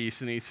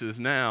priests and he says,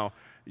 now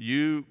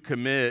you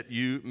commit,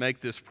 you make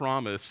this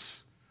promise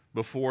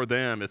before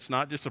them. It's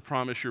not just a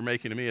promise you're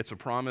making to me, it's a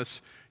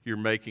promise you're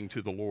making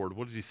to the Lord.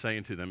 What is he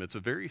saying to them? It's a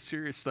very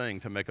serious thing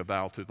to make a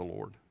vow to the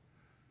Lord.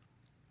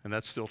 And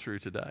that's still true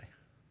today.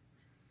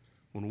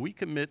 When we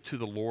commit to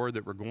the Lord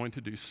that we're going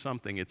to do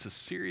something, it's a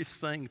serious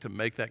thing to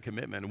make that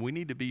commitment, and we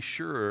need to be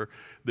sure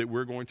that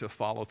we're going to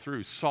follow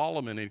through.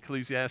 Solomon in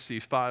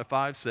Ecclesiastes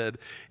 5:5 said,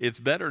 it's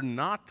better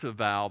not to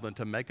vow than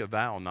to make a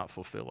vow and not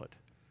fulfill it.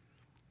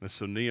 And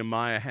so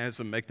Nehemiah has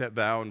them make that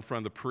vow in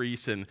front of the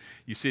priests, and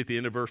you see at the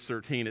end of verse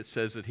 13, it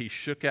says that he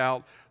shook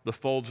out the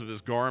folds of his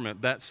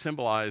garment. That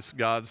symbolized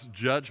God's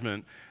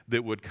judgment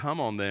that would come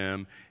on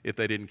them if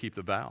they didn't keep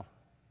the vow.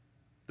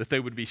 That they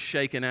would be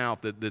shaken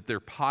out, that their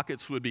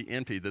pockets would be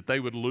empty, that they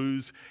would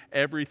lose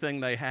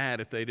everything they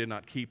had if they did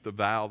not keep the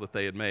vow that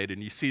they had made.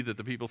 And you see that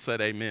the people said,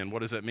 amen. What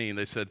does that mean?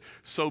 They said,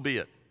 so be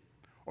it.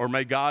 Or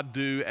may God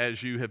do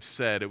as you have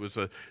said. It was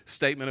a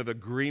statement of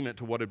agreement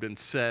to what had been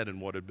said and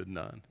what had been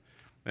done.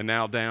 And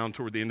now down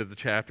toward the end of the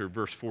chapter,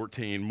 verse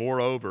 14,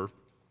 moreover,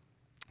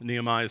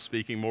 Nehemiah is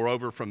speaking,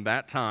 moreover, from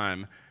that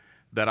time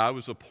that I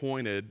was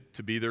appointed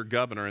to be their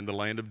governor in the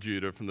land of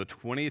Judah from the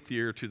 20th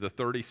year to the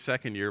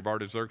 32nd year of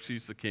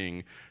Artaxerxes the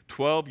king,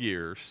 12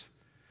 years.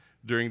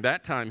 During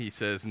that time, he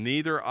says,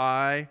 neither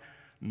I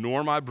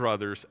nor my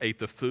brothers ate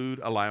the food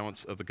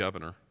allowance of the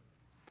governor.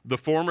 The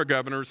former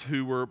governors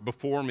who were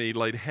before me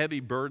laid heavy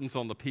burdens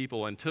on the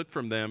people and took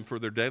from them for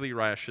their daily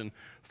ration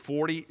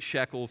 40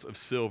 shekels of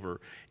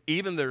silver.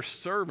 Even their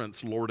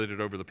servants lorded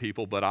it over the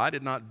people, but I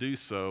did not do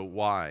so.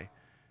 Why?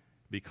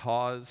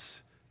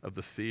 Because of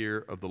the fear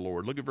of the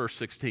Lord. Look at verse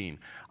 16.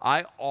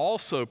 I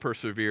also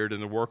persevered in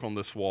the work on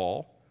this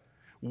wall.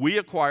 We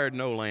acquired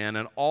no land,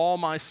 and all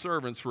my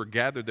servants were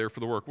gathered there for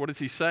the work. What is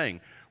he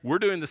saying? We're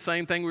doing the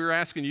same thing we were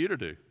asking you to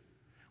do.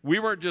 We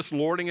weren't just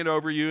lording it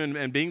over you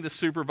and being the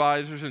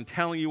supervisors and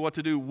telling you what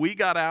to do. We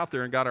got out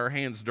there and got our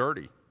hands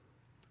dirty.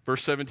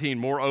 Verse 17,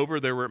 moreover,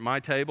 there were at my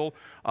table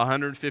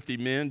 150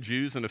 men,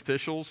 Jews and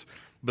officials,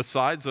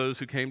 besides those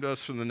who came to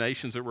us from the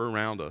nations that were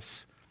around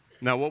us.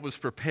 Now what was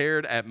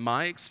prepared at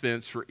my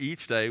expense for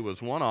each day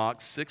was 1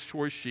 ox, 6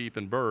 choice sheep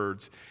and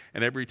birds,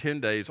 and every 10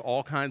 days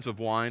all kinds of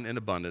wine in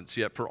abundance.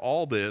 Yet for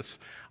all this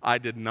I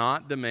did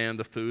not demand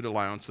the food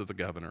allowance of the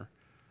governor,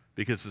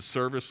 because the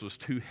service was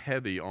too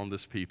heavy on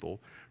this people.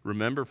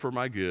 Remember for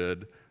my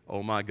good,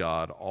 oh my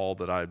God, all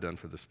that I have done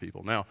for this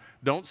people. Now,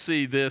 don't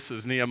see this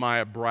as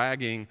Nehemiah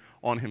bragging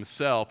on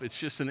himself. It's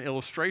just an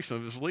illustration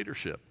of his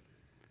leadership.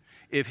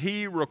 If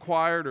he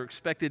required or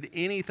expected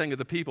anything of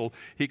the people,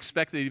 he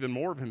expected even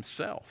more of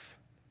himself.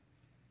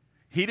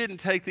 He didn't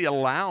take the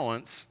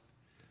allowance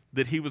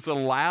that he was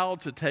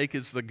allowed to take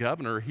as the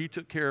governor. He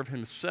took care of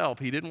himself.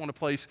 He didn't want to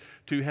place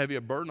too heavy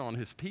a burden on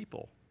his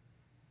people.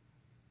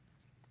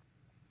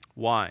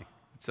 Why?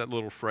 It's that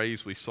little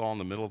phrase we saw in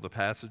the middle of the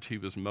passage. He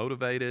was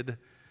motivated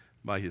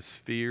by his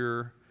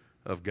fear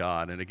of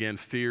God. And again,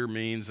 fear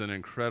means an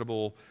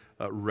incredible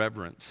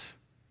reverence.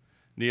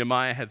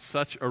 Nehemiah had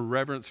such a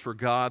reverence for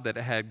God that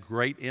it had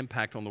great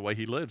impact on the way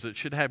he lives. It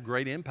should have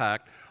great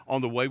impact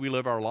on the way we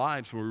live our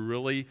lives when we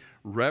really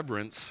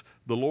reverence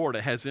the Lord.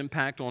 It has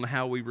impact on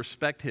how we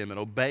respect him and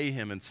obey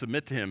him and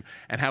submit to him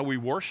and how we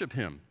worship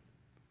him.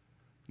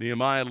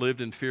 Nehemiah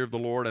lived in fear of the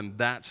Lord, and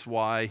that's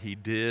why he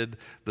did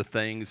the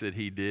things that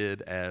he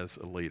did as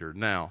a leader.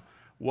 Now,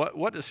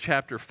 what does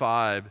chapter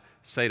 5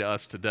 say to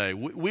us today?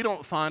 We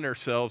don't find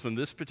ourselves in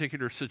this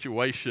particular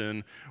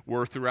situation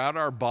where throughout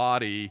our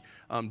body,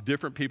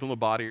 different people in the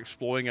body are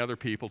exploiting other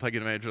people, taking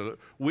advantage of it.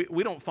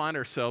 We don't find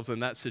ourselves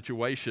in that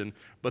situation,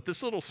 but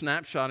this little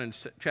snapshot in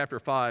chapter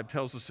 5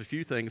 tells us a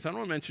few things. I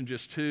want to mention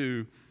just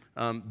two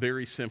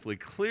very simply.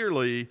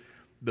 Clearly,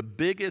 the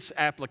biggest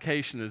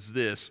application is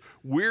this: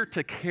 we're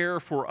to care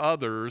for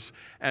others,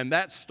 and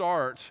that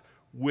starts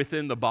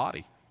within the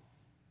body.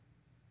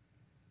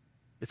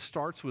 It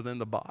starts within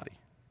the body.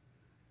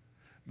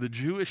 The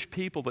Jewish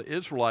people, the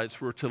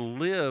Israelites, were to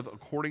live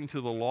according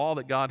to the law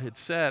that God had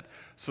set,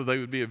 so they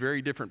would be a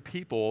very different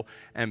people,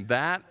 and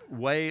that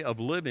way of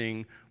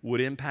living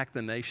would impact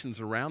the nations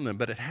around them.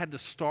 But it had to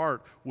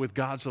start with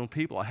God's own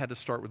people. It had to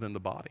start within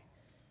the body.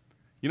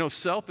 You know,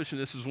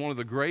 selfishness is one of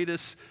the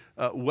greatest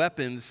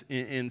weapons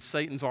in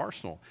Satan's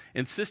arsenal.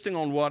 Insisting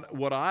on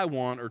what I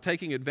want or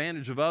taking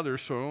advantage of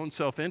others for our own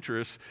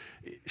self-interest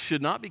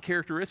should not be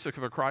characteristic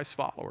of a Christ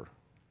follower.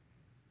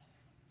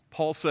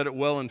 Paul said it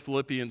well in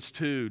Philippians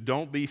 2,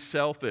 don't be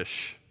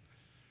selfish.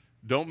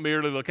 Don't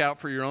merely look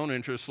out for your own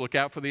interests, look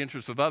out for the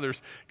interests of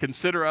others.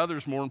 Consider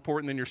others more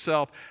important than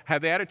yourself.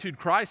 Have the attitude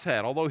Christ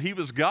had. Although he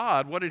was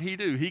God, what did he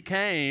do? He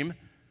came,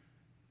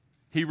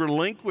 he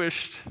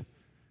relinquished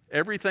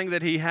everything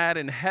that he had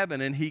in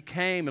heaven, and he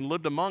came and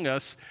lived among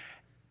us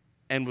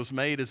and was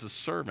made as a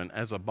servant,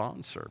 as a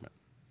bondservant.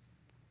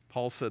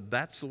 Paul said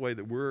that's the way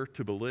that we're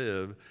to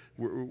live.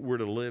 We're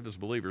to live as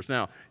believers.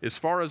 Now, as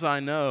far as I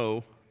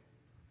know,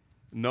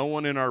 no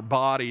one in our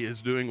body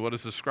is doing what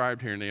is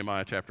described here in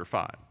Nehemiah chapter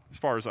 5, as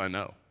far as I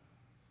know.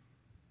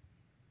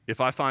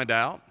 If I find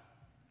out,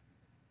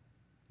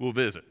 we'll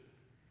visit.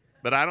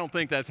 But I don't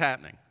think that's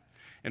happening.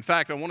 In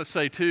fact, I want to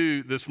say,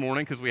 too, this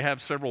morning, because we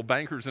have several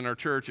bankers in our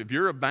church, if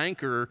you're a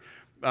banker,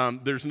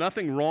 there's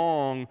nothing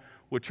wrong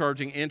with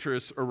charging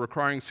interest or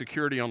requiring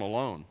security on a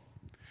loan.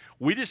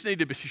 We just need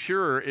to be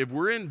sure if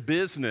we're in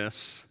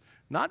business,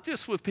 not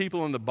just with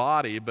people in the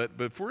body, but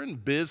if we're in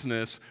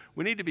business,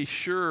 we need to be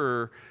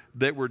sure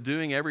that we're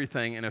doing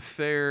everything in a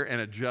fair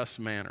and a just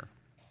manner.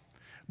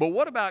 But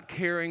what about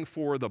caring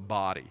for the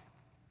body?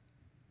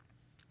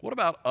 What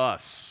about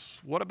us?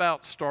 What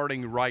about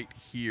starting right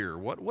here?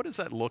 What does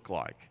that look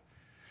like?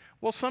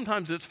 Well,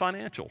 sometimes it's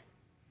financial.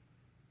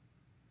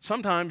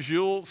 Sometimes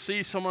you'll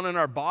see someone in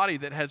our body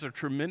that has a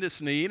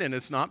tremendous need, and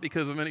it's not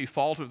because of any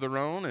fault of their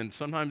own, and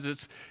sometimes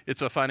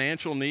it's a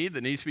financial need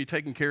that needs to be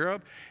taken care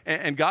of,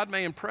 and God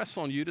may impress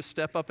on you to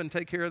step up and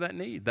take care of that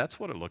need. That's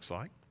what it looks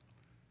like.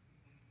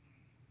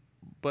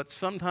 But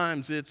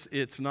sometimes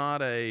it's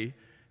not a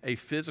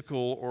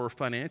physical or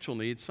financial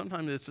need.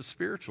 Sometimes it's a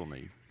spiritual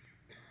need.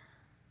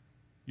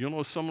 You'll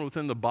know someone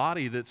within the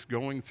body that's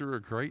going through a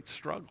great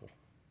struggle.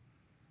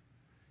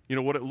 You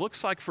know, what it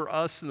looks like for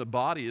us in the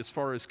body as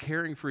far as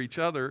caring for each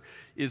other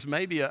is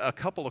maybe a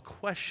couple of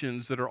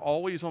questions that are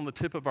always on the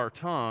tip of our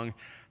tongue.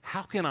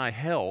 How can I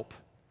help?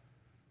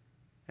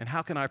 And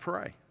how can I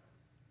pray?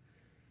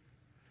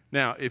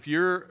 Now, if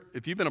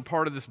you've been a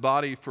part of this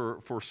body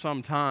for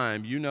some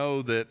time, you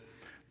know that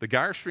the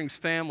Geyer Springs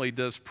family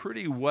does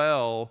pretty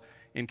well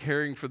in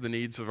caring for the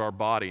needs of our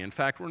body. In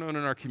fact, we're known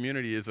in our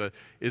community as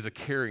a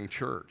caring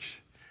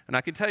church. And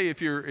I can tell you,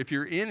 if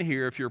you're in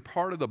here, if you're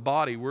part of the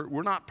body,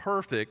 we're not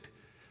perfect,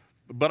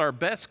 but our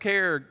best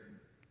care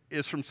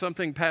is from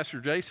something Pastor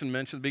Jason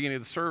mentioned at the beginning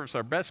of the service.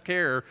 Our best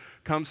care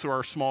comes through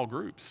our small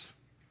groups.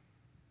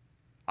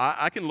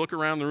 I can look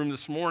around the room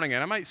this morning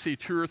and I might see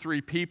 2 or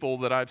 3 people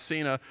that I've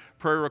seen a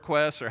prayer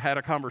request or had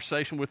a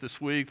conversation with this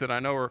week that I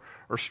know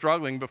are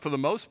struggling, but for the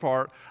most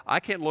part, I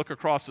can't look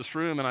across this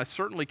room, and I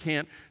certainly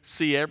can't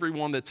see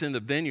everyone that's in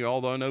the venue,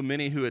 although I know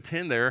many who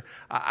attend there.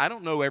 I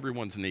don't know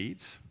everyone's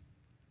needs.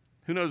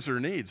 Who knows their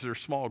needs? They're a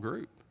small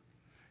group.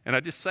 And I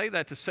just say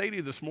that to say to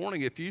you this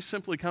morning, if you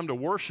simply come to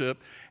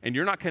worship and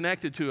you're not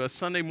connected to a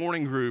Sunday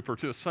morning group or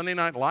to a Sunday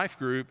night life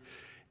group,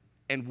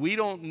 and we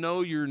don't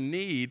know your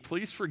need,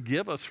 please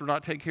forgive us for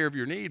not taking care of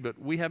your need, but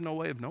we have no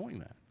way of knowing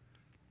that.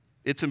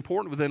 It's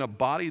important within a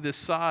body this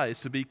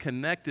size to be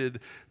connected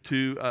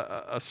to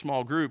a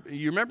small group.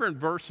 You remember in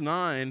verse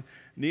 9,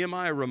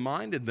 Nehemiah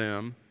reminded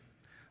them,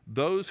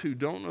 those who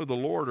don't know the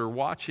Lord are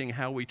watching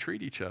how we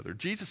treat each other.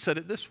 Jesus said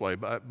it this way,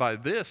 by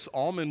this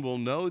all men will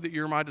know that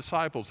you're my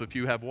disciples if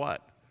you have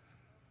what?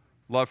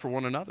 Love for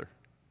one another.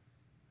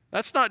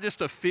 That's not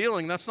just a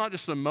feeling, that's not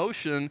just an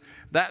emotion,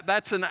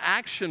 that's an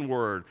action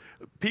word.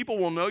 People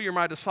will know you're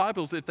my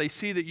disciples if they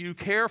see that you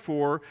care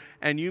for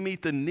and you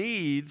meet the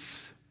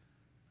needs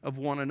of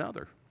one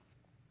another.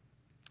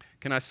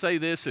 Can I say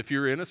this, if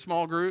you're in a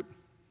small group,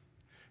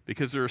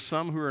 because there are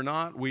some who are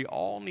not, we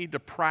all need to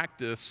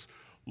practice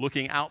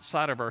looking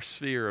outside of our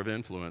sphere of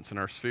influence and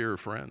our sphere of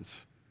friends.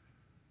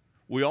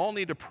 We all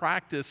need to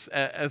practice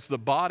as the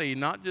body,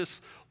 not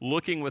just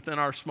looking within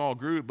our small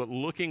group, but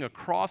looking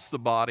across the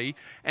body.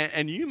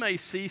 And you may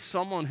see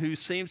someone who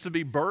seems to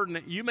be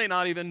burdened. You may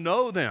not even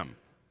know them.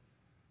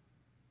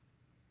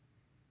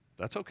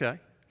 That's okay.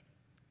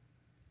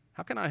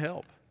 How can I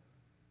help?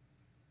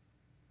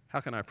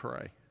 How can I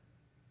pray?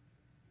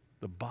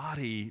 The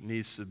body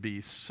needs to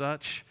be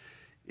such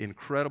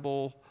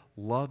incredible,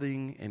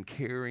 loving, and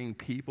caring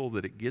people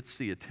that it gets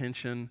the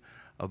attention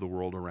of the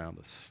world around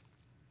us.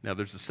 Now,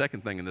 there's a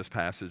second thing in this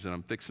passage, and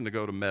I'm fixing to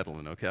go to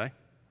meddling, okay?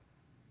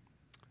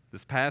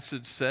 This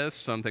passage says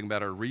something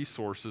about our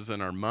resources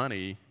and our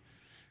money,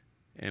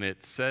 and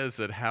it says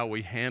that how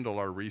we handle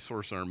our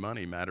resources and our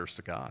money matters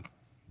to God.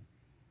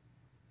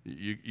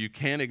 You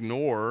can't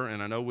ignore,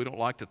 and I know we don't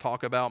like to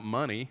talk about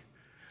money,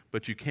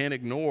 but you can't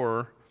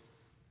ignore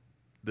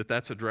that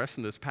that's addressed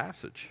in this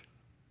passage.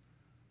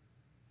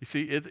 You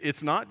see,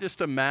 it's not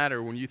just a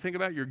matter, when you think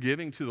about your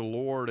giving to the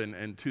Lord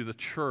and to the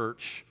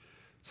church,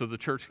 so the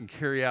church can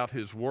carry out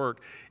His work,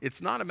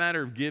 it's not a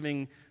matter of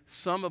giving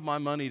some of my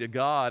money to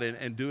God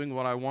and doing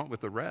what I want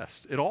with the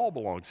rest. It all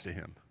belongs to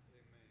Him.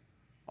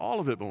 All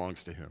of it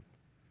belongs to Him.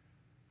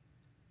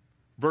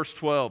 Verse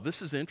 12,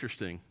 this is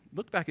interesting.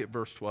 Look back at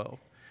verse 12.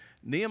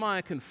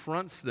 Nehemiah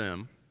confronts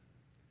them,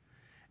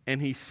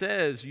 and he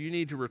says, you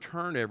need to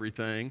return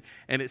everything,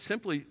 and it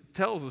simply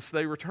tells us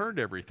they returned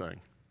everything.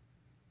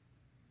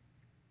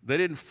 They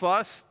didn't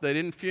fuss, they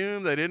didn't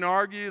fume, they didn't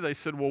argue. They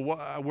said, well,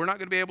 we're not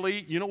going to be able to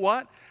eat. You know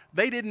what?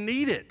 They didn't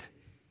need it.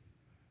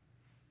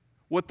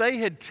 What they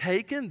had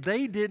taken,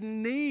 they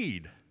didn't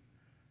need.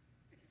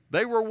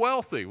 They were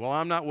wealthy. Well,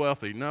 I'm not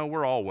wealthy. No,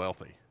 we're all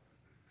wealthy.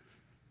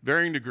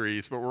 Varying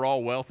degrees, but we're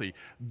all wealthy.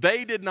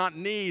 They did not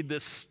need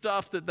the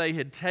stuff that they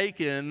had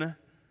taken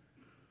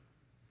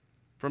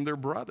from their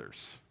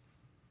brothers.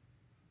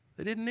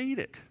 They didn't need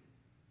it.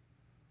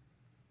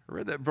 I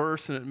read that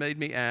verse and it made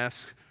me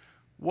ask,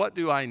 what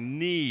do I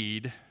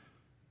need,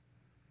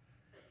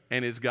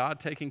 and is God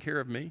taking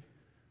care of me?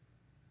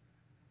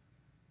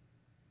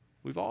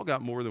 We've all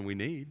got more than we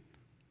need.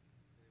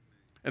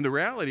 And the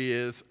reality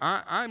is,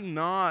 I'm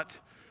not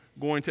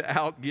going to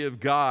outgive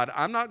God.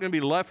 I'm not going to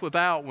be left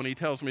without when He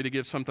tells me to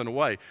give something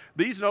away.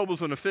 These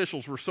nobles and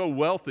officials were so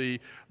wealthy,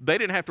 they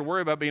didn't have to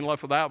worry about being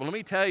left without. But let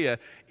me tell you,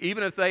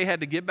 even if they had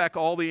to give back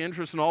all the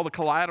interest and all the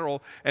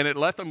collateral and it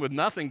left them with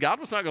nothing,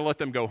 God was not going to let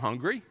them go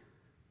hungry.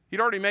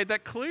 He'd already made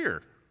that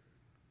clear.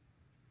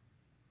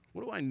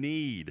 What do I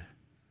need?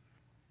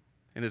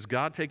 And is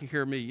God taking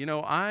care of me? You know,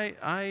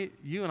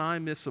 you and I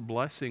miss a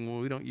blessing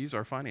when we don't use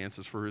our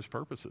finances for His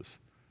purposes.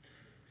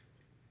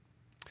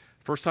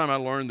 First time I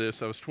learned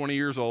this, I was 20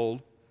 years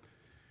old.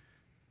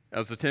 I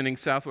was attending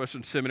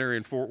Southwestern Seminary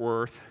in Fort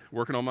Worth,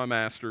 working on my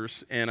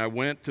master's, and I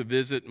went to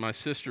visit my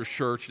sister's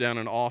church down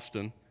in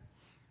Austin.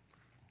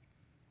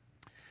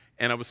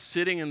 And I was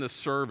sitting in the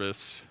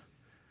service,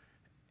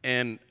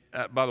 and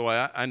by the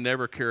way, I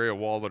never carry a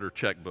wallet or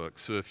checkbook,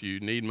 so if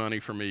you need money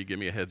from me, give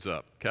me a heads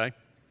up, okay?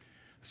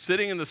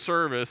 Sitting in the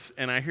service,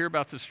 and I hear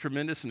about this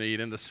tremendous need,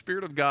 and the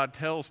Spirit of God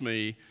tells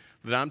me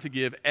that I'm to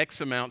give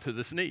X amount to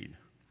this need.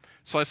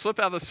 So I slip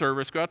out of the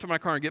service, go out to my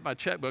car and get my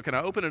checkbook, and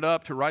I open it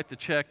up to write the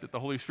check that the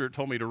Holy Spirit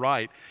told me to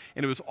write,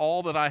 and it was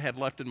all that I had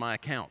left in my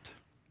account.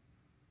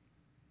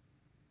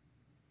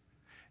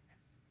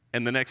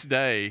 And the next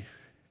day,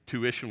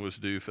 tuition was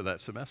due for that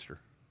semester.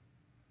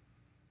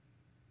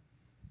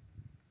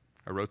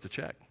 I wrote the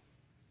check.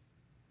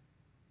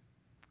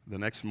 The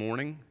next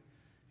morning,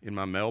 in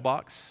my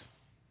mailbox,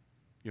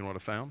 you know what I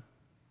found?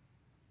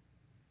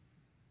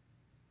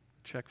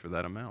 A check for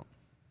that amount.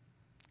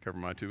 Cover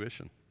my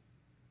tuition.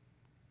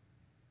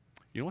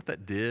 You know what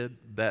that did?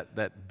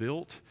 That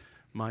built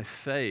my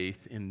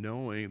faith in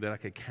knowing that I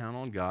could count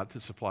on God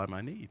to supply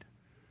my need.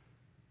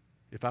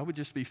 If I would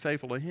just be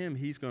faithful to him,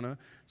 he's going to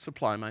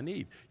supply my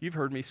need. You've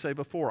heard me say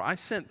before, I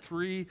sent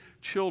 3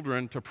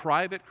 children to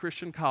private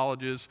Christian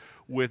colleges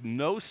with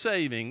no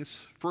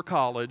savings for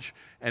college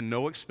and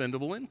no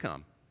expendable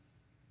income.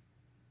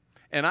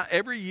 And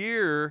every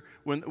year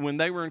when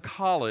they were in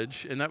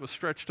college, and that was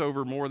stretched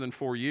over more than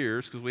 4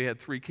 years because we had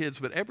 3 kids,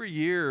 but every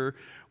year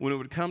when it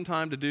would come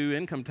time to do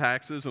income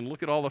taxes and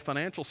look at all the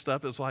financial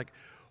stuff, it was like,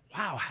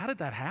 wow, how did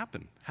that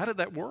happen? How did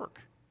that work?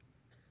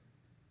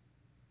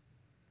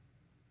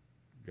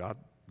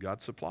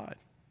 God supplied.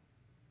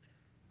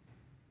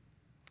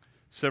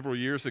 Several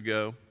years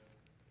ago,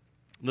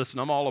 listen,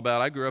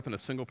 I grew up in a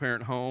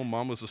single-parent home.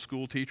 Mom was a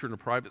school teacher in a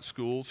private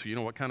school, so you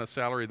know what kind of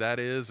salary that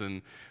is,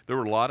 and there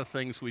were a lot of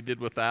things we did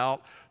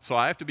without. So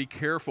I have to be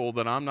careful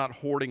that I'm not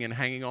hoarding and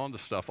hanging on to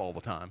stuff all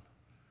the time.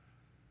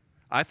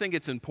 I think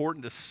it's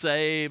important to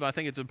save. I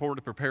think it's important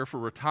to prepare for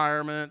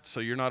retirement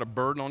so you're not a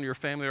burden on your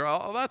family.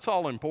 Oh, that's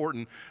all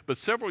important. But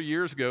several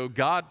years ago,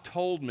 God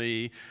told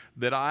me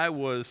that I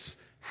was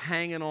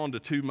hanging on to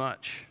too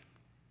much.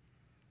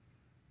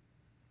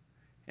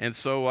 And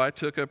so I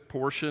took a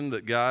portion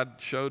that God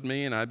showed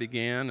me, and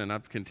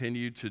I've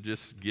continued to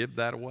just give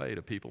that away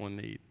to people in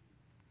need.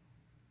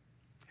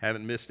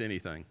 Haven't missed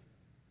anything.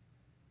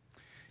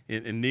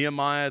 In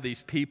Nehemiah,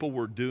 these people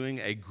were doing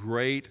a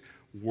great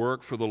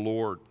work for the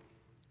Lord.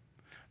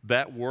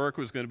 That work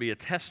was going to be a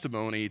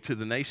testimony to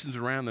the nations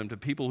around them, to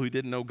people who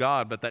didn't know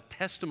God, but that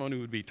testimony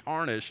would be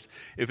tarnished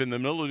if in the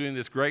middle of doing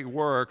this great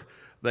work,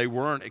 they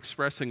weren't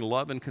expressing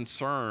love and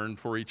concern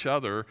for each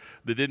other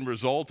that didn't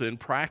result in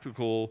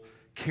practical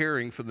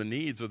caring for the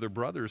needs of their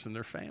brothers and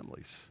their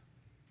families.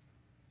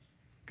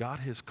 God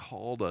has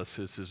called us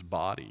as his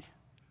body,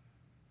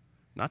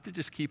 not to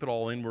just keep it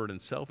all inward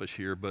and selfish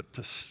here, but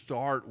to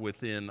start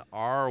within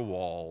our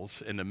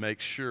walls and to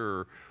make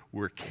sure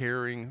we're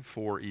caring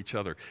for each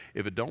other.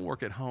 If it don't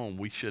work at home,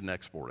 we shouldn't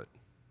export it.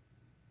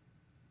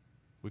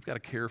 We've got to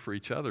care for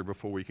each other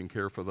before we can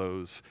care for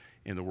those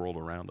in the world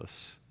around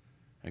us.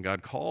 And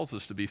God calls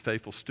us to be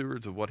faithful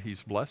stewards of what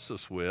he's blessed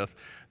us with,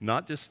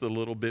 not just the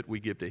little bit we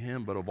give to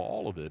him, but of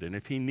all of it. And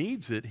if he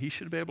needs it, he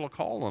should be able to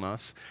call on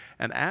us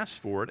and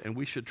ask for it, and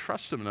we should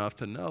trust him enough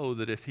to know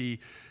that if he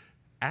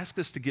asks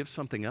us to give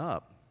something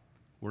up,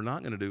 we're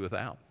not going to do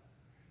without.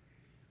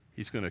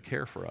 He's going to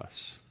care for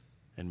us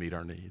and meet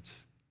our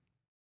needs.